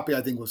first copy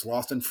I think was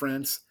lost in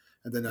France,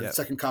 and then the yeah.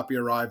 second copy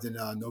arrived in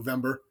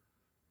November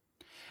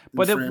in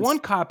But France.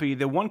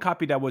 the one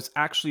copy that was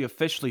actually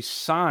officially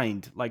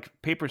signed, like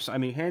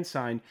hand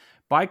signed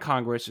by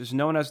Congress, is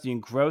known as the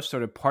engrossed or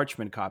the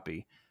parchment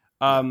copy.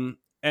 Yeah,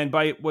 And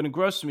by what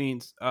engrossed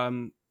means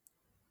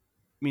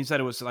that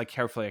it was like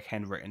carefully like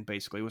handwritten.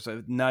 Basically, it was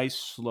a nice,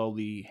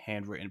 slowly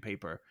handwritten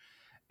paper.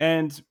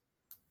 And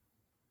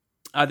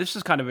this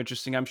is kind of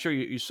interesting. I'm sure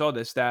you saw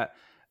this, that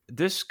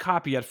this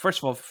copy, at first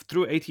of all,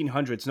 through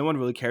 1800s, no one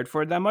really cared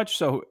for it that much.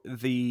 So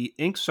the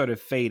ink started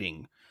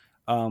fading,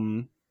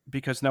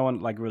 because no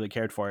one like really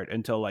cared for it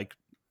until like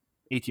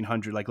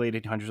 1800, like late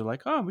 1800s. Are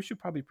like, oh, we should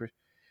probably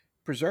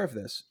preserve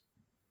this.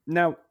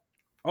 Now,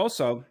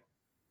 also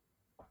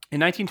in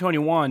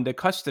 1921, the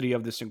custody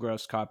of this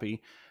engrossed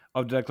copy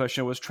of the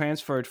Declaration was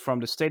transferred from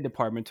the State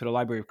Department to the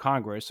Library of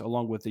Congress,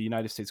 along with the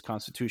United States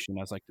Constitution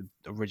as like the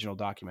original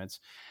documents.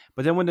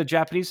 But then when the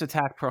Japanese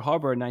attacked Pearl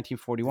Harbor in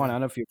 1941, I yeah,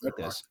 don't know if you they're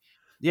read this. locked.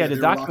 Yeah, Yeah, the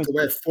they were locked documents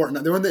away were, at Fort.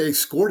 They were when they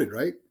escorted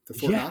right to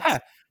Fort yeah,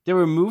 Knox, they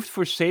were moved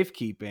for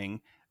safekeeping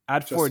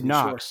at just Fort to be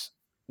sure. Knox,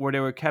 where they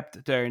were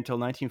kept there until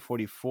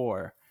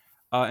 1944.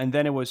 And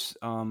then it was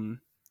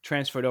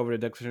transferred over, the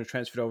Declaration was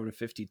transferred over to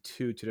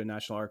 52 to the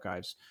National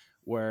Archives,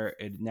 where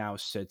it now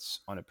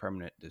sits on a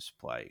permanent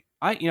display.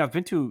 I've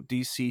been to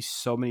DC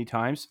so many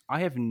times. I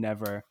have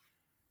never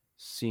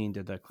seen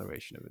the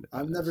Declaration of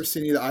I've never Independence.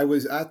 seen either. I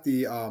was at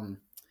the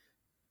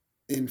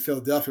in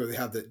Philadelphia where they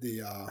have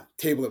the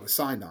table that was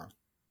signed on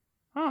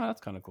Oh,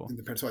 that's kind of cool. in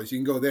the Pennsylvania. So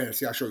you can go there and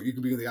see actual. You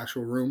can be in the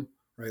actual room,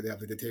 right? They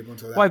have like, the table and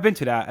so Well, that. I've been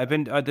to that. I've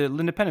been the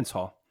Independence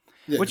Hall,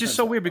 Yeah, which is Independence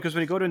so Hall. weird because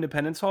when you go to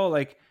Independence Hall,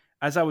 like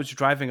as I was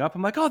driving up,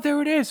 I'm like, oh,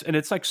 there it is, and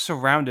it's like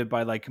surrounded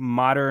by like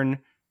modern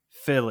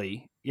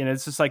Philly.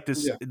 It's just like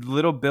this Yeah,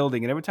 little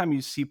building, and every time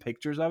you see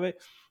pictures of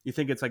it, you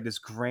think it's like this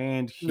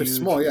grand, and they're huge.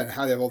 small. Yeah, and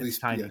how they have all It's these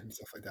yeah tiny. and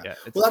stuff like that. Yeah,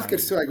 it's Well, that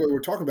gets tiny. to like what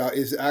we're talking about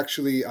is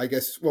actually, I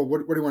guess. Well,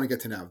 what do you want to get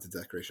to now with the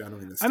Declaration? I don't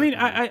mean to I step mean,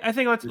 on I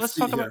think your let's seat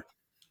talk about. here.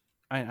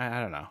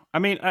 I don't know. I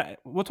mean,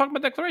 we'll talk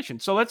about Declaration.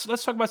 So let's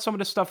talk about some of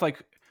the stuff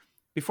like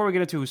before we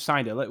get into who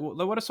signed it.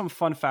 What are some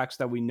fun facts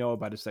that we know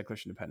about this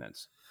Declaration of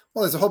Independence?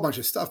 Well, there's a whole bunch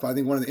of stuff, but I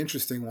think one of the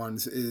interesting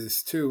ones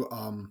is too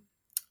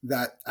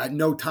that at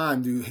no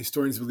time do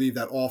historians believe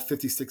that all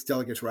 56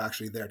 delegates were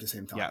actually there at the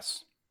same time.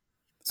 Yes,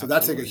 So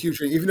that's like a absolutely. huge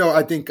thing. Even though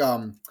I think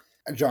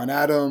John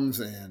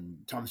Adams and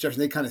Thomas Jefferson,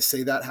 they kind of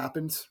say that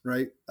happens,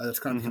 right? That's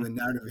kind of Hmm. become the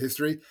narrative of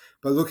history.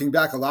 But looking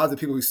back, a lot of the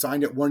people who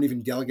signed it weren't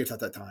even delegates at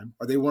that time,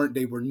 or they were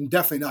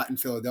definitely not in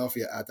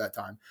Philadelphia at that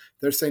time.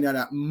 They're saying that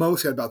at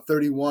most had about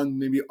 31,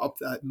 maybe up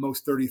to at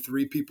most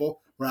 33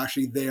 people were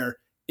actually there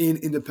in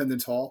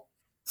Independence Hall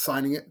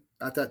signing it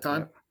at that Yeah.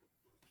 time.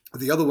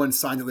 The other one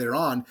signed it later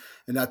on,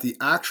 and that the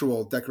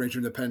actual Declaration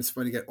of Independence,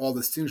 when you get all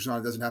the signatures on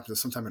it, doesn't happen until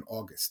sometime in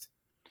August.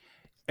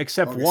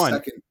 Except August one.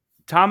 2nd.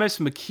 Thomas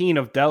McKean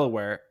of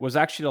Delaware was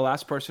actually the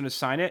last person to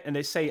sign it, and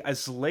they say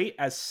as late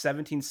as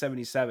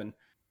 1777.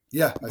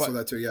 Yeah, I saw But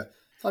that too. Yeah.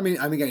 I mean,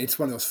 again, it's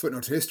one of those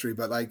footnotes of history,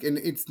 but like, and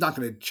it's not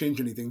going to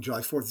change anything.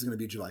 July 4th is going to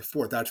be July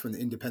 4th. That's when the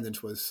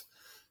independence was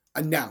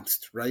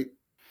announced, right?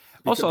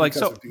 also, like,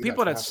 so Because people that's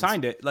what that happens.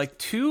 signed it, like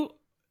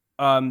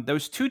there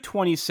was two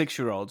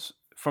 26-year-olds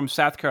from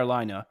South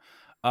Carolina,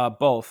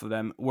 both of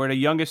them were the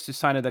youngest to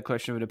sign a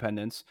Declaration of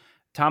Independence.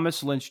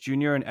 Thomas Lynch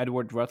Jr. and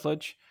Edward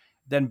Rutledge.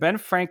 Then Ben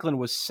Franklin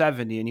was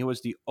 70, and he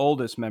was the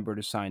oldest member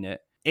to sign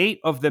it. 8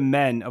 of the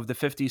men of the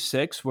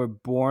 56 were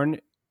born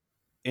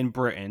in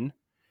Britain.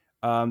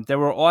 There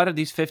were all out of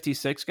these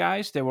 56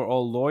 guys, they were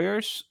all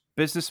lawyers,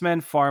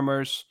 businessmen,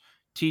 farmers,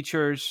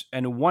 teachers,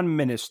 and one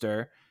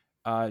minister,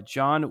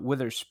 John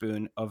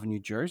Witherspoon of New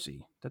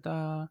Jersey.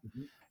 Ta-da.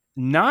 Mhm.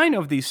 9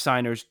 of these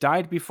signers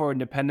died before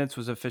independence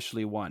was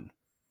officially won.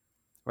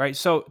 Right?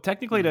 So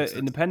technically, That makes the sense.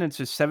 independence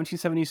is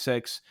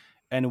 1776,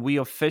 and we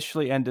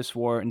officially end this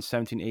war in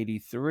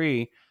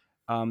 1783.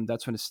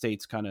 That's when the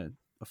states kind of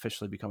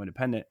officially become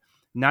independent.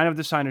 9 of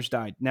the signers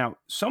died. Now,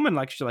 some in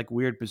like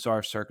weird,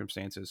 bizarre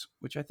circumstances,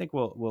 which I think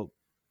we'll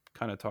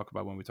kind of talk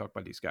about when we talk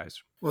about these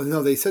guys. Well,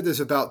 no, they said this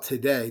about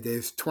today.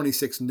 There's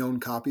 26 known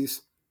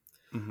copies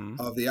Hmm.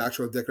 of the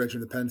actual Declaration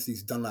of Independence,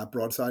 these Dunlap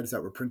broadsides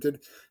that were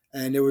printed.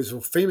 And there was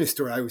a famous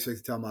story I always like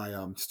to tell my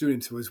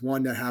students. It was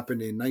one that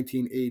happened in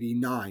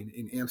 1989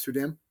 in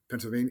Amsterdam,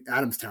 Pennsylvania,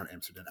 Adamstown,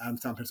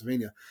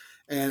 Pennsylvania.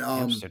 And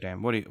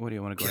Amsterdam. What do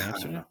you want to go to yeah, I don't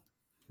Amsterdam? know.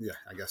 Yeah,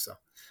 I guess so.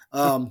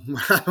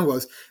 What happened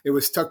was it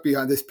was tucked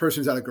behind this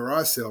person's at a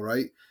garage sale,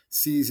 right?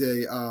 Sees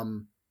a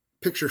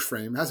picture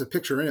frame, has a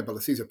picture in it, but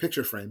sees a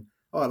picture frame.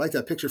 Oh, I like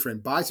that picture frame.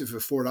 Buys it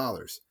for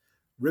 $4.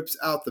 Rips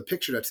out the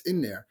picture that's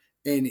in there,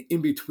 and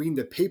in between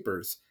the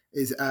papers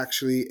is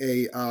actually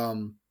a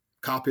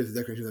copy of the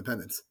Declaration of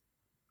Independence.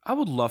 I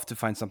would love to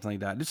find something like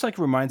that. This like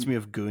reminds me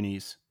of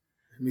Goonies.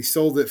 And he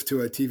sold it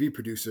to a TV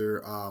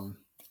producer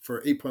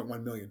for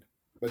 $8.1 million.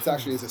 but it's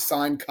actually is a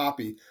signed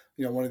copy.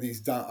 One of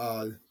these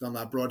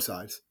Dunlap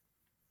broadsides.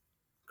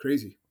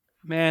 Crazy.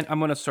 Man, I'm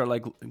gonna start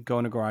like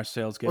going to garage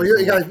sales. Well,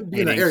 you got to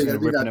be in that area. You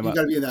and got ripping them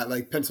to up. be in that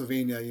like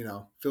Pennsylvania,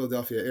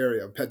 Philadelphia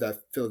area.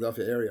 That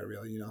Philadelphia area,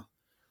 really.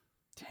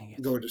 Dang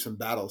it. Go into some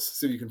battles,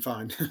 see what you can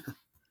find.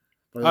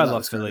 But I that love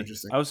was kind of Philly.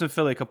 interesting. I was in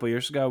Philly a couple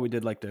years ago. We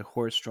did like the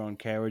horse-drawn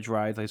carriage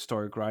ride, the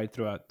historic ride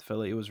throughout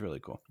Philly. It was really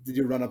cool. Did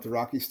you run up the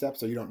Rocky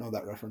Steps, or you don't know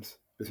that reference?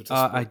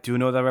 I do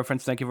know that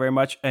reference. Thank you very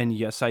much. And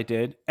yes, I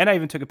did. And I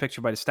even took a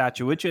picture by the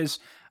statue, which is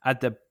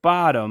at the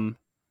bottom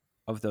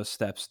of those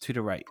steps to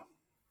the right.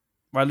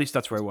 Or at least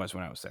that's where it was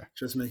when I was there.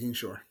 Just making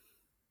sure.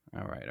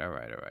 All right.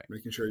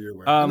 Making sure you're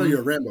aware. I know you're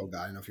a Rambo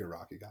guy. I don't know if you're a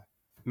Rocky guy.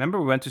 Remember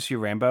we went to see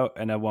Rambo,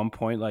 and at one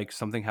point, like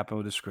something happened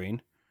with the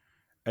screen,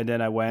 and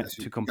then I went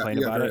to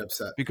complain about it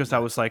upset. because I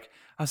was like,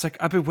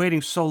 I've been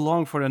waiting so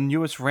long for the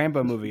newest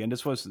Rambo movie, and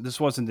this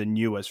wasn't the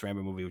newest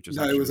Rambo movie, which was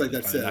it was really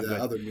like the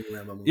other new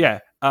Rambo movie. Yeah.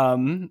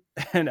 And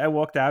I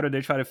walked out, and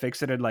they tried to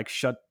fix it and like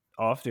shut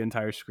off the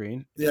entire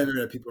screen. Yeah, I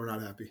remember that people were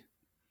not happy.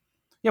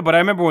 Yeah, but I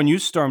remember when you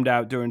stormed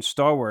out during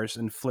Star Wars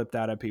and flipped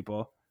out at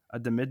people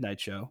at the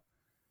midnight show.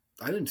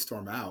 I didn't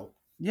storm out.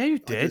 Yeah, you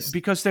did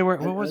because they were.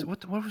 What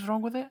was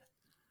wrong with it?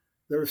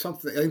 There was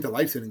something. I think the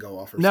lights didn't go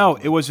off. No,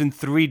 it was in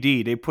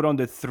 3D. They put on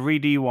the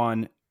 3D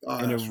one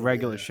in a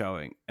regular right,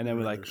 showing, and then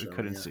we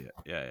couldn't yeah. see it.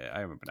 Yeah,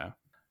 I remember now.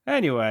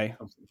 Anyway,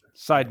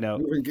 side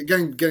note.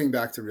 Getting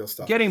back to real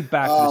stuff. Getting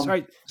back to this. All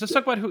right, let's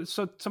talk about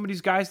some of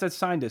these guys that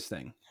signed this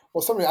thing.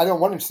 Well, I know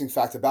one interesting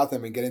fact about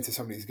them and get into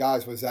some of these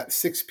guys was that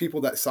 6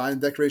 people that signed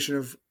the Declaration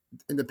of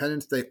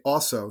Independence, they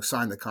also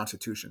signed the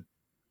Constitution.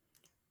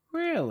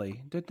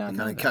 Really? Did not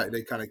know that.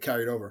 They kind of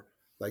carried over.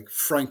 Like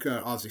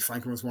obviously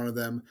Franklin was one of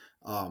them.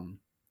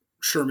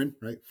 Sherman,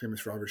 right?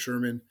 Famous Robert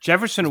Sherman.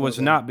 Jefferson was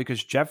not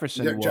because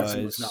Jefferson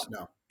was not.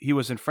 No, he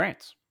was in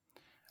France.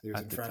 He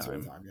was in France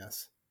at the time.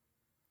 Yes.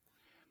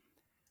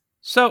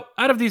 So,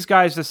 out of these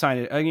guys that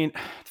signed it, I mean,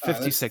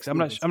 56. I'm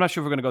not sure if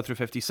we're going to go through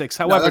 56.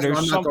 However, we're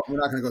not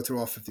going to go through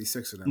all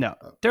 56 of them. No,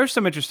 there's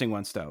some interesting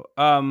ones though.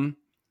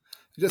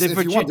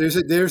 If you want,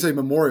 there's a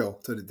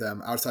memorial to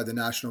them outside the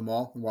National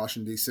Mall in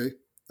Washington D.C.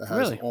 that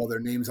has all their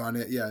names on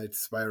it. Yeah,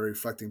 it's by a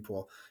reflecting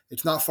pool.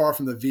 It's not far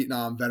from the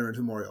Vietnam Veterans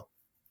Memorial.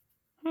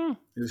 It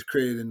was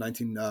created in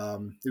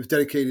it was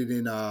dedicated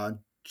in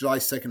July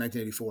 2nd,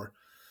 1984,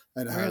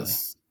 and it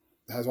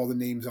has all the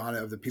names on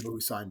it of the people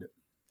who signed it.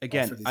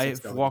 Again,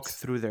 I've walked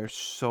through there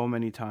so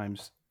many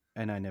times,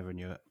 and I never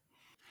knew it.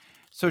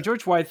 So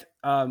George Wythe,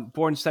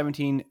 born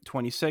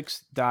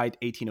 1726, died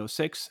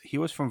 1806. He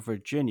was from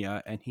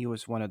Virginia, and he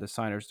was one of the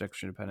signers of the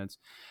Declaration of Independence.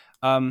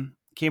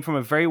 Came from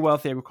a very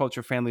wealthy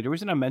agriculture family. The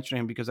reason I'm mentioning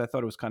him because I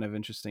thought it was kind of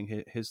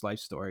interesting, his life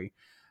story.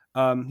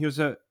 He was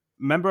a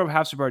member of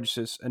House of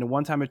Burgesses and a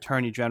one-time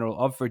Attorney General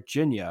of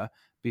Virginia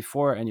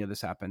before any of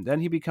this happened.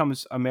 Then he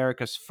becomes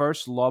America's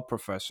first law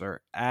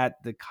professor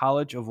at the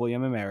College of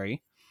William and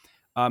Mary.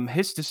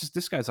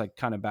 This guy's like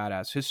kind of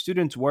badass. His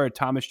students were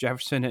Thomas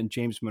Jefferson and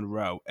James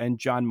Monroe and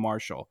John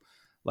Marshall.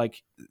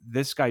 Like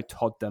this guy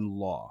taught them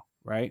law,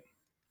 right?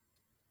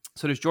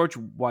 So there's George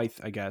Wythe,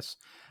 I guess.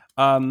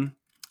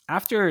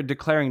 After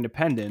declaring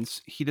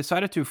independence, he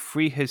decided to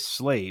free his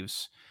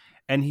slaves,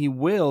 and he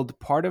willed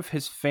part of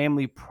his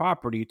family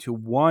property to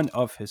one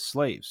of his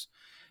slaves.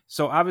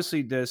 So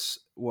obviously this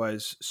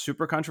was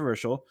super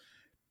controversial,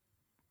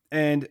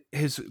 and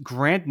his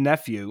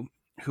grandnephew,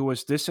 who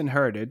was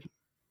disinherited,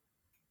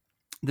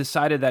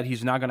 decided that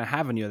he's not going to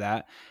have any of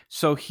that.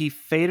 So he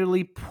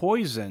fatally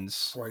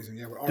poisons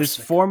this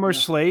former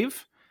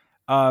slave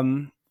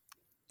and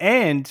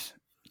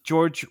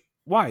George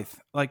Wythe.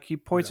 Like he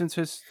poisons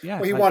his... Yeah.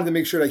 Well, he wanted to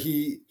make sure that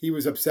he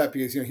was upset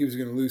because he was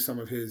going to lose some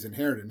of his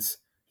inheritance.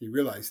 He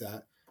realized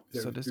that.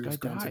 So this guy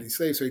going died. to these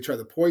slaves, so he tried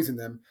to poison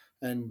them,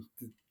 and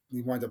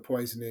he wound up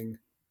poisoning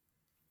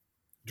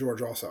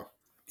George also.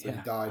 So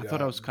he died. I thought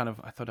that was kind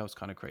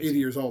of crazy. 80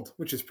 years old,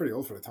 which is pretty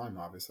old for the time,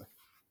 obviously.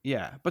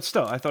 Yeah, but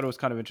still, I thought it was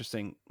kind of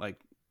interesting. Like,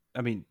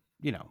 I mean,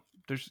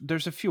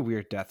 there's a few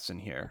weird deaths in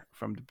here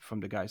from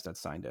the guys that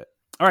signed it.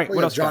 All right,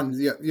 what else?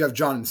 You have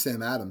John and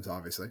Sam Adams,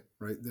 obviously,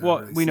 right?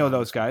 Well, we know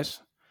those guys.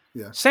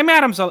 Yeah. Sam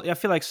Adams, I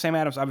feel like Sam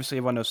Adams, obviously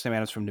everyone knows Sam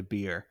Adams from The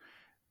Beer,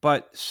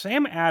 but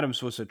Sam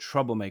Adams was a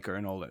troublemaker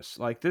in all this.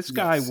 Like, this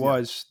guy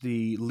was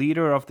the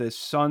leader of the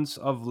Sons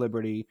of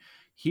Liberty.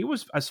 He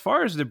was, as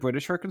far as the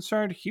British are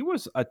concerned, he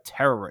was a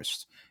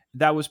terrorist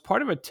that was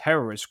part of a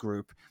terrorist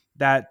group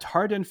that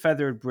tarred and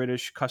feathered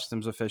British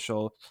customs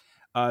official,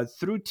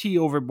 threw tea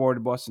overboard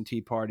the Boston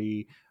Tea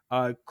Party,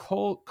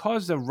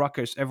 caused a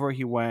ruckus everywhere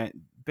he went,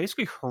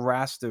 basically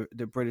harassed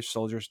the British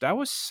soldiers. That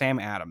was Sam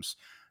Adams,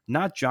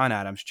 not John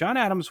Adams. John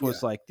Adams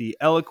was like the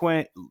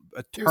eloquent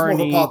attorney. He was more of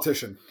a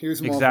politician. He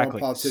was more of a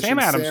politician. Sam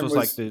Adams was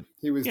like the...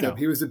 He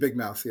was the big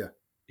mouth, yeah.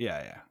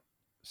 Yeah.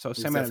 So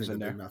Sam Adams in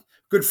there.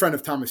 Good friend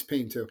of Thomas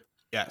Paine, too.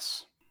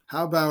 Yes.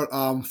 How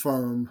about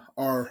from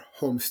our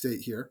home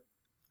state here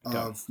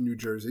of New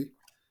Jersey?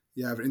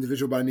 You have an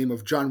individual by the name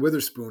of John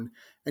Witherspoon,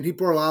 and he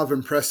brought a lot of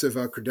impressive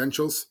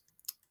credentials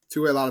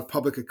to a lot of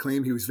public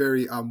acclaim. He was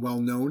very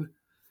well known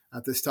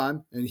at this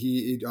time, and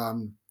he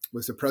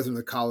was the president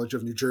of the College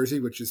of New Jersey,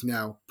 which is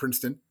now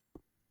Princeton.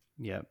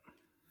 Yep.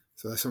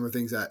 So that's some of the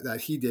things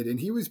that he did. And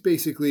he was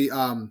basically,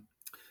 in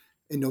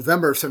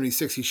November of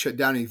 76, he shut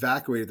down and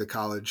evacuated the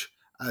college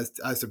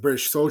as the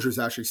British soldiers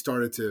actually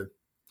started to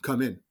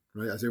come in,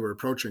 right, as they were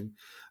approaching.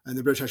 And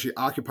the British actually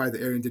occupied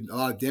the area and did a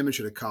lot of damage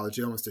to the college.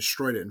 They almost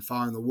destroyed it. And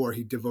following the war,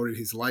 he devoted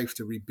his life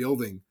to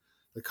rebuilding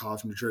the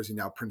College of New Jersey,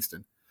 now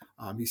Princeton.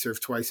 He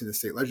served twice in the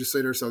state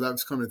legislature. So that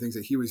was kind of the things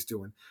that he was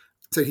doing.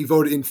 So he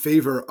voted in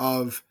favor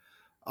of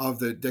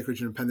the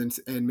Declaration of Independence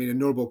and made a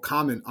notable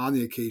comment on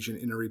the occasion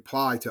in a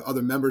reply to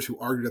other members who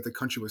argued that the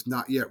country was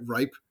not yet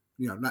ripe,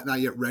 not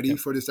yet ready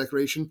for this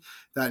declaration,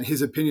 that in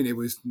his opinion, it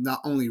was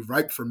not only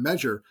ripe for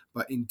measure,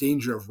 but in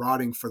danger of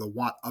rotting for the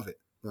want of it.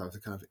 That was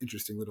a kind of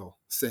interesting little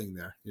saying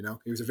there.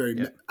 He was a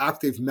very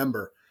active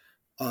member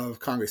of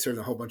Congress, served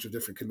in a whole bunch of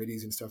different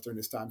committees and stuff during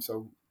this time.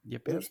 So, yeah.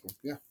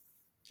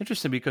 It's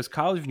interesting because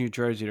College of New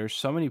Jersey, there's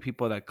so many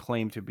people that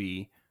claim to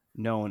be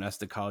known as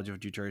the College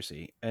of New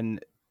Jersey.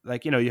 And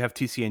you have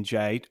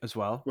TCNJ as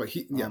well. Well,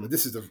 but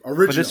this is the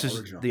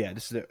original.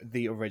 This is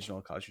the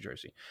original College of New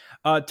Jersey.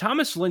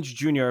 Thomas Lynch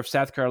Jr. of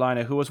South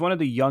Carolina, who was one of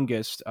the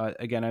youngest,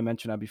 again, I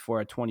mentioned that before,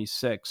 at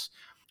 26,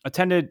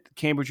 attended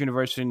Cambridge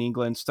University in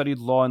England, studied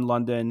law in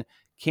London,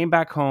 came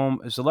back home,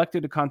 was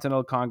elected to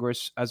Continental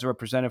Congress as a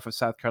representative of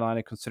South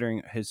Carolina,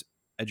 considering his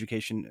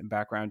education and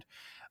background.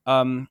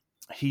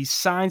 He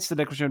signs the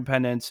Declaration of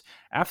Independence.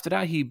 After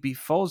that, he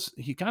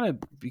kind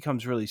of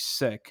becomes really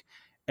sick.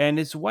 And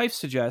his wife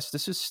suggests,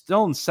 this is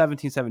still in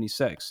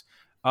 1776,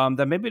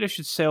 that maybe they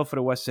should sail for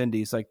the West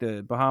Indies, like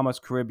the Bahamas,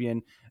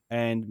 Caribbean,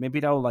 and maybe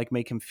that will like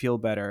make him feel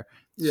better.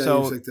 Yeah,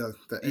 so like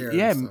the air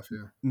and stuff,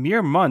 yeah.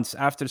 Mere months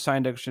after the signing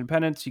of Declaration of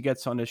Independence, he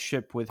gets on a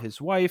ship with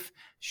his wife.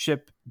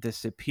 Ship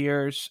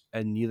disappears,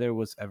 and neither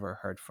was ever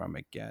heard from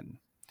again.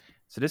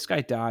 So this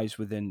guy dies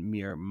within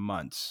mere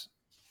months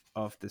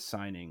of the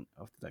signing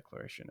of the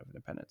Declaration of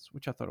Independence,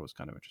 which I thought was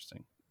kind of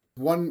interesting.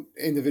 One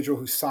individual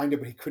who signed it,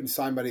 but he couldn't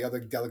sign by the other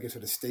delegates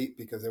of the state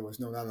because there was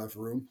not enough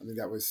room. I think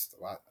that was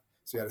a lot.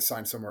 So he had to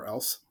sign somewhere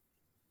else.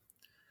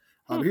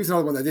 He was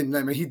another one that didn't.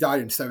 I mean, he died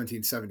in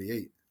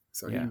 1778,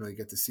 so he didn't really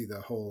get to see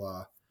the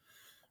whole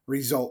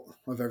result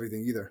of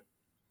everything either.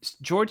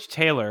 George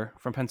Taylor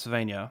from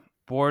Pennsylvania,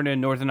 born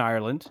in Northern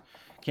Ireland,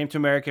 came to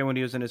America when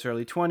he was in his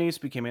early 20s,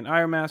 became an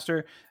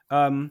ironmaster.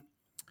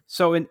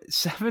 So in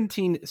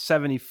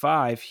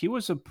 1775, he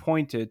was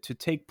appointed to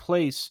take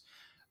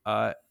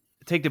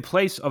the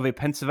place of a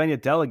Pennsylvania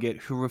delegate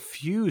who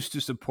refused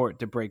to support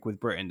the break with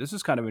Britain. This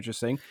is kind of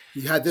interesting.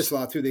 You had this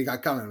law too. They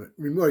got kind of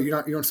removed. You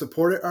don't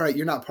support it. All right,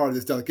 you're not part of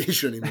this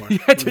delegation anymore.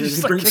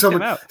 Just bring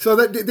someone out. So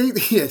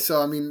that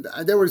So I mean,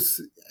 it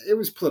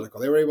was political.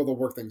 They were able to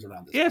work things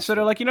around this. Yeah. So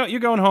they're like, you're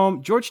going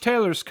home. George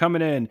Taylor's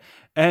coming in,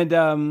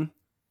 and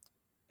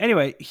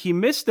anyway, he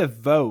missed the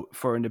vote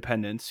for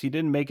independence. He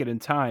didn't make it in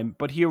time,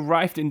 but he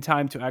arrived in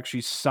time to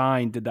actually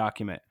sign the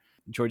document.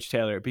 George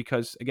Taylor,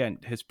 because again,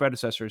 his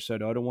predecessor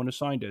said, I don't want to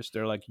sign this.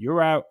 They're like,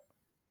 you're out,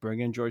 bring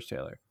in George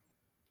Taylor.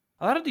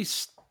 A lot of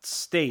these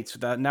states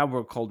that now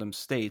we'll call them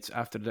states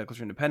after the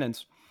Declaration of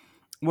Independence,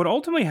 what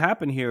ultimately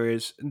happened here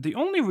is the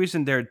only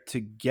reason they're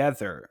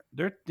together,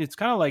 it's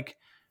kind of like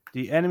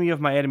the enemy of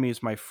my enemy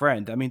is my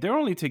friend. I mean, they're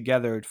only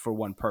together for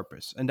one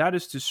purpose, and that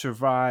is to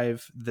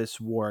survive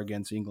this war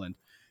against England.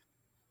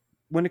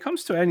 When it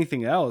comes to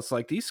anything else,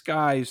 like these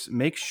guys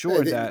make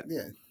sure they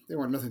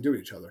want nothing to do with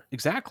each other.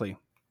 Exactly.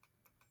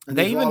 And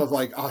there's a lot of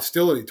like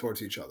hostility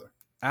towards each other.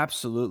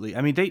 Absolutely.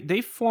 I mean, they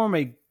form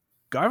a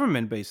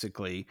government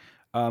basically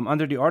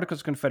under the Articles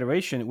of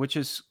Confederation, which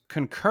is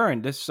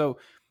concurrent. So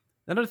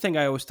another thing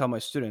I always tell my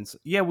students,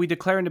 we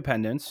declare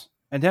independence,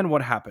 and then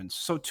what happens?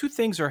 So two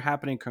things are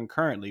happening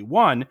concurrently.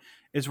 One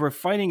is we're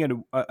fighting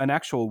an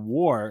actual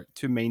war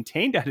to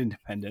maintain that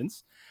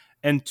independence,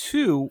 and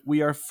two,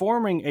 we are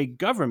forming a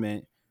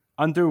government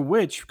under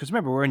which, because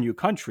remember, we're a new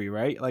country,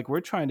 right? Like we're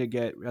trying to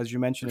get, as you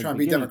mentioned, we're trying to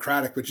be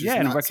democratic, which is not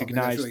and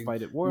recognized really by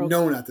the world,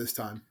 known at this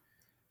time.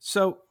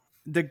 So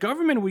the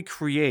government we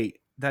create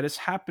that is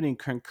happening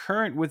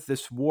concurrent with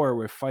this war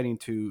we're fighting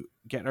to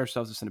get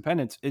ourselves this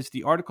independence is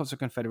the Articles of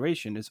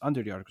Confederation. Is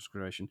under the Articles of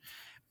Confederation,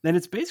 and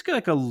it's basically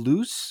like a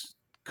loose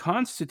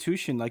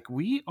constitution. Like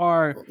we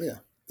are,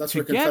 that's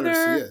together, what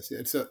Confederacy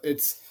is.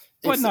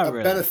 It's not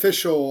really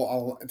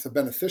beneficial. It's a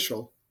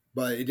beneficial,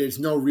 but there's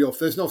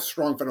no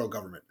strong federal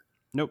government.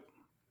 Nope.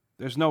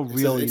 There's no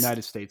real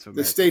United States of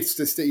America.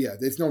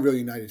 There's no real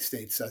United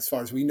States as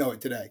far as we know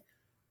it today.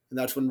 And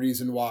that's one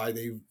reason why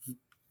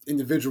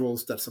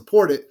individuals that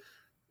support it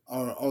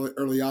are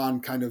early on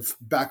kind of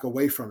back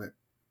away from it.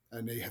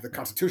 And they have the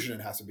Constitution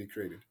that has to be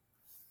created.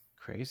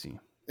 Crazy.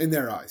 In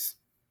their eyes.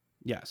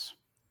 Yes.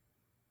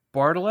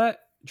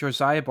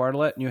 Josiah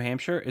Bartlett, New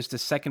Hampshire, is the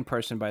second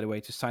person, by the way,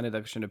 to sign the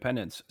Declaration of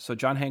Independence. So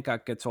John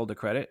Hancock gets all the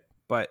credit.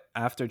 But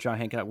after John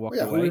Hancock walked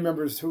away, who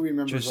remembers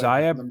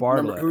Josiah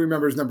Bartlett. Who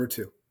remembers number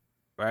 2?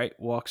 Right,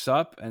 walks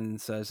up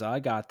and says, "I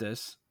got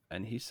this,"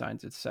 and he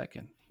signs it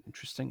second.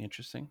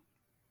 Interesting.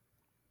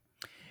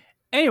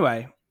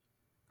 Anyway,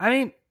 I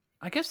mean,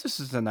 I guess this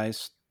is a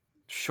nice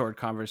short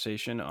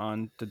conversation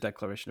on the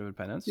Declaration of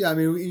Independence. Yeah, I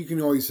mean, you can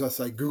always just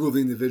like Google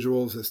the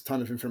individuals. There's a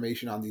ton of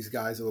information on these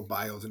guys, little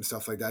bios and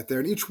stuff like that there.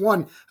 And each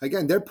one,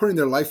 again, they're putting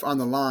their life on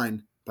the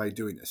line by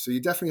doing this. So you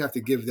definitely have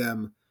to give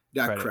them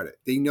that credit.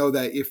 They know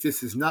that if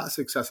this is not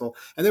successful,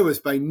 and there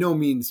was by no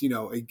means,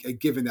 a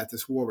given that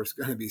this war was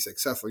going to be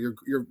successful.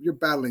 You're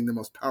battling the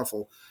most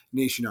powerful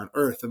nation on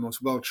earth, the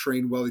most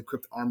well-trained,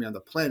 well-equipped army on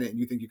the planet, and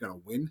you think you're going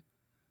to win?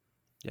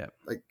 Yeah.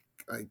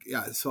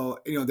 So,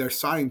 they're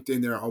signing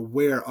and they're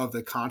aware of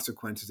the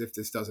consequences if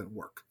this doesn't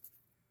work.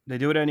 They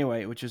do it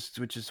anyway, which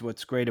is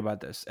what's great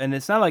about this. And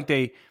it's not like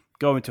they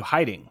go into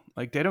hiding.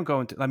 Like they don't go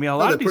into, a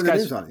lot of these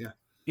guys, a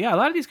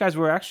lot of these guys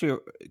were actually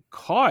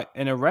caught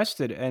and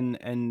arrested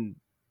and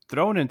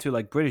thrown into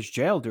like British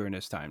jail during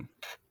this time.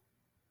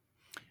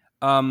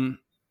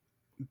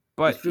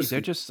 But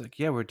they're just like,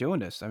 yeah, we're doing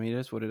this. I mean, it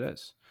is what it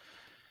is.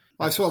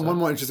 I saw one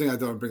more interesting thing I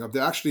thought I'd bring up.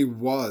 There actually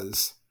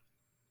was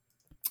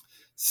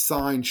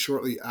signed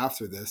shortly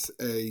after this,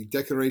 a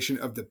Declaration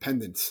of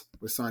Independence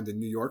was signed in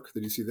New York.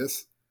 Did you see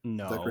this?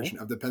 No. Declaration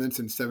of Independence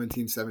in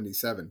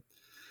 1777.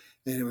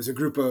 And it was a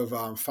group of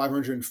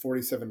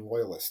 547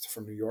 loyalists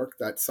from New York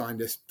that signed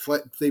this.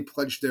 They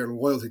pledged their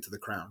loyalty to the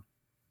crown.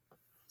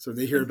 So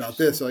they hear about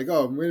this, they're like,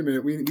 oh, wait a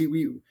minute,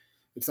 we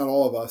it's not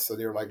all of us. So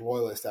they were like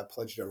loyalists that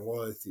pledged their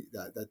loyalty,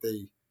 that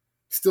they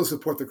still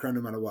support the crown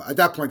no matter what. At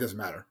that point, it doesn't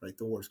matter, right?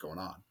 The war's going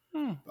on.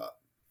 But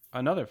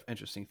another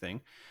interesting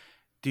thing.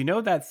 Do you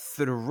know that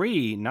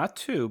 3, not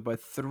 2,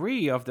 but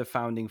 3 of the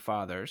founding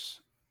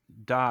fathers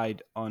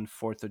died on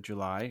 4th of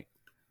July,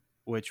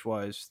 which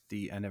was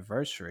the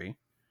anniversary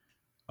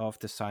of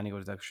the signing of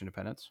the Declaration of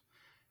Independence?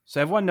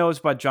 So everyone knows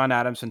about John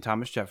Adams and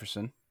Thomas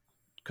Jefferson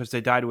because they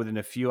died within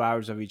a few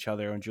hours of each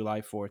other on July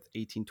 4th,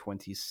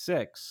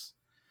 1826,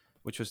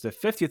 which was the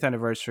 50th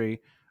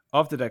anniversary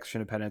of the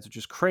Declaration of Independence, which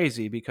is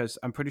crazy because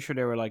I'm pretty sure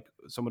they were like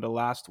some of the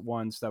last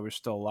ones that were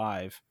still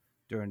alive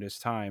during this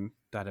time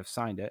that have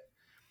signed it.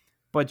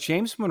 But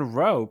James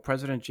Monroe,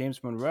 President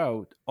James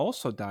Monroe,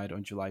 also died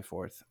on July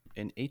 4th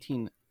in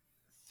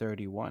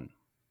 1831.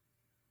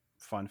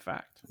 Fun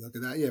fact. Look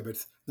at that. Yeah, but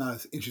it's not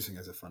as interesting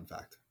as a fun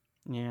fact.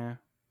 Yeah.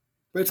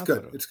 But it's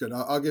good. It's good.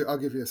 I'll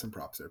give you some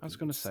props there. I was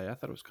going to say, I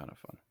thought it was kind of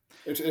fun.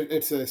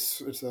 It's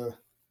a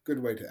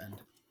good way to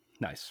end.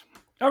 Nice.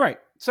 All right.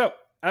 So,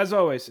 as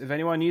always, if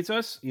anyone needs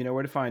us, you know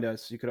where to find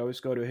us. You could always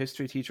go to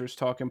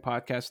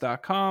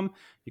historyteacherstalkingpodcast.com.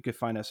 You could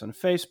find us on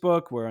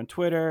Facebook. We're on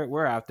Twitter.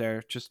 We're out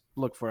there. Just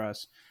look for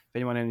us. If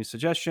anyone has any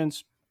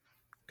suggestions,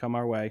 come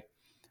our way.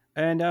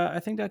 And I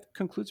think that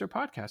concludes our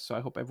podcast. So I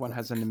hope everyone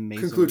has an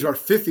amazing... Concludes our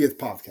 50th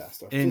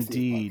podcast.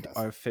 Indeed,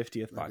 our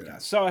 50th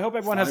podcast. So I hope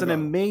everyone has an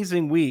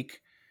amazing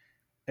week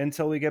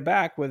until we get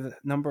back with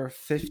number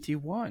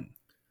 51.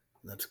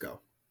 Let's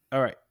go.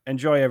 All right.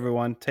 Enjoy,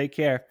 everyone. Take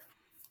care.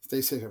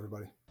 Stay safe,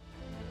 everybody.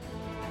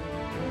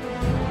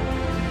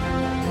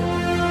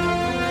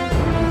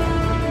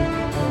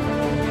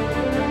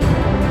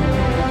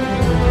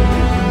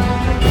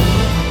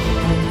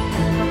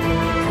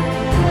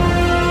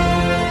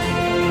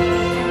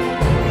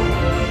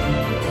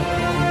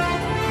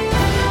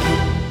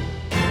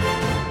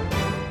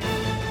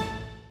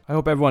 I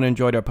hope everyone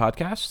enjoyed our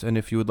podcast, and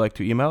if you would like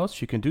to email us,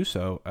 you can do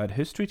so at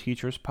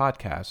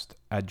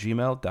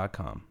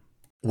historyteacherspodcast@gmail.com.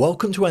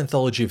 Welcome to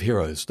Anthology of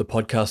Heroes, the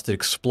podcast that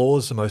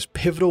explores the most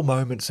pivotal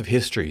moments of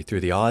history through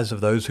the eyes of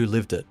those who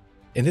lived it.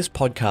 In this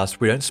podcast,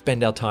 we don't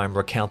spend our time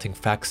recounting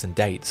facts and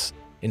dates.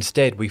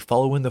 Instead, we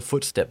follow in the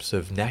footsteps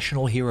of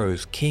national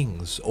heroes,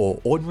 kings, or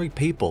ordinary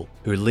people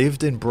who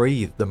lived and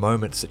breathed the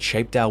moments that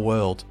shaped our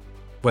world.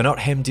 We're not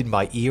hemmed in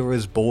by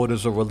eras,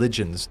 borders, or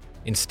religions.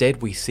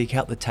 Instead, we seek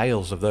out the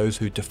tales of those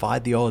who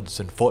defied the odds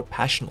and fought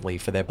passionately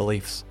for their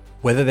beliefs.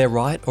 Whether they're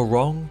right or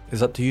wrong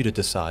is up to you to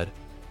decide.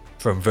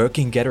 From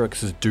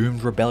Vercingetorix's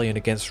doomed rebellion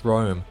against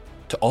Rome,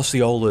 to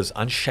Osceola's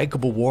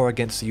unshakable war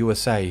against the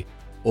USA,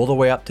 all the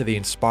way up to the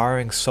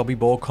inspiring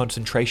Sobibor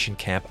concentration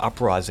camp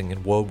uprising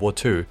in World War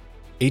II,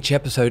 each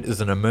episode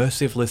is an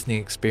immersive listening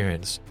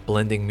experience,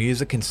 blending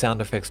music and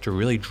sound effects to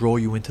really draw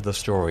you into the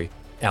story.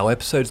 Our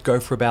episodes go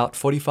for about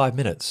 45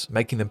 minutes,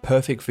 making them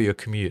perfect for your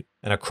commute,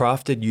 and are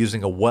crafted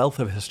using a wealth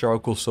of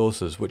historical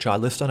sources, which I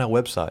list on our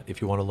website if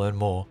you want to learn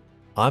more.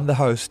 I'm the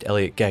host,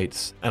 Elliot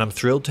Gates, and I'm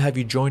thrilled to have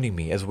you joining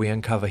me as we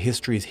uncover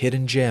history's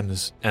hidden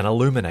gems and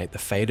illuminate the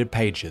faded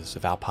pages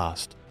of our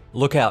past.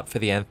 Look out for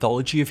the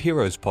Anthology of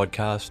Heroes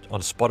podcast on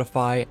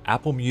Spotify,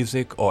 Apple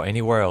Music, or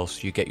anywhere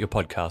else you get your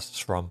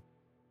podcasts from.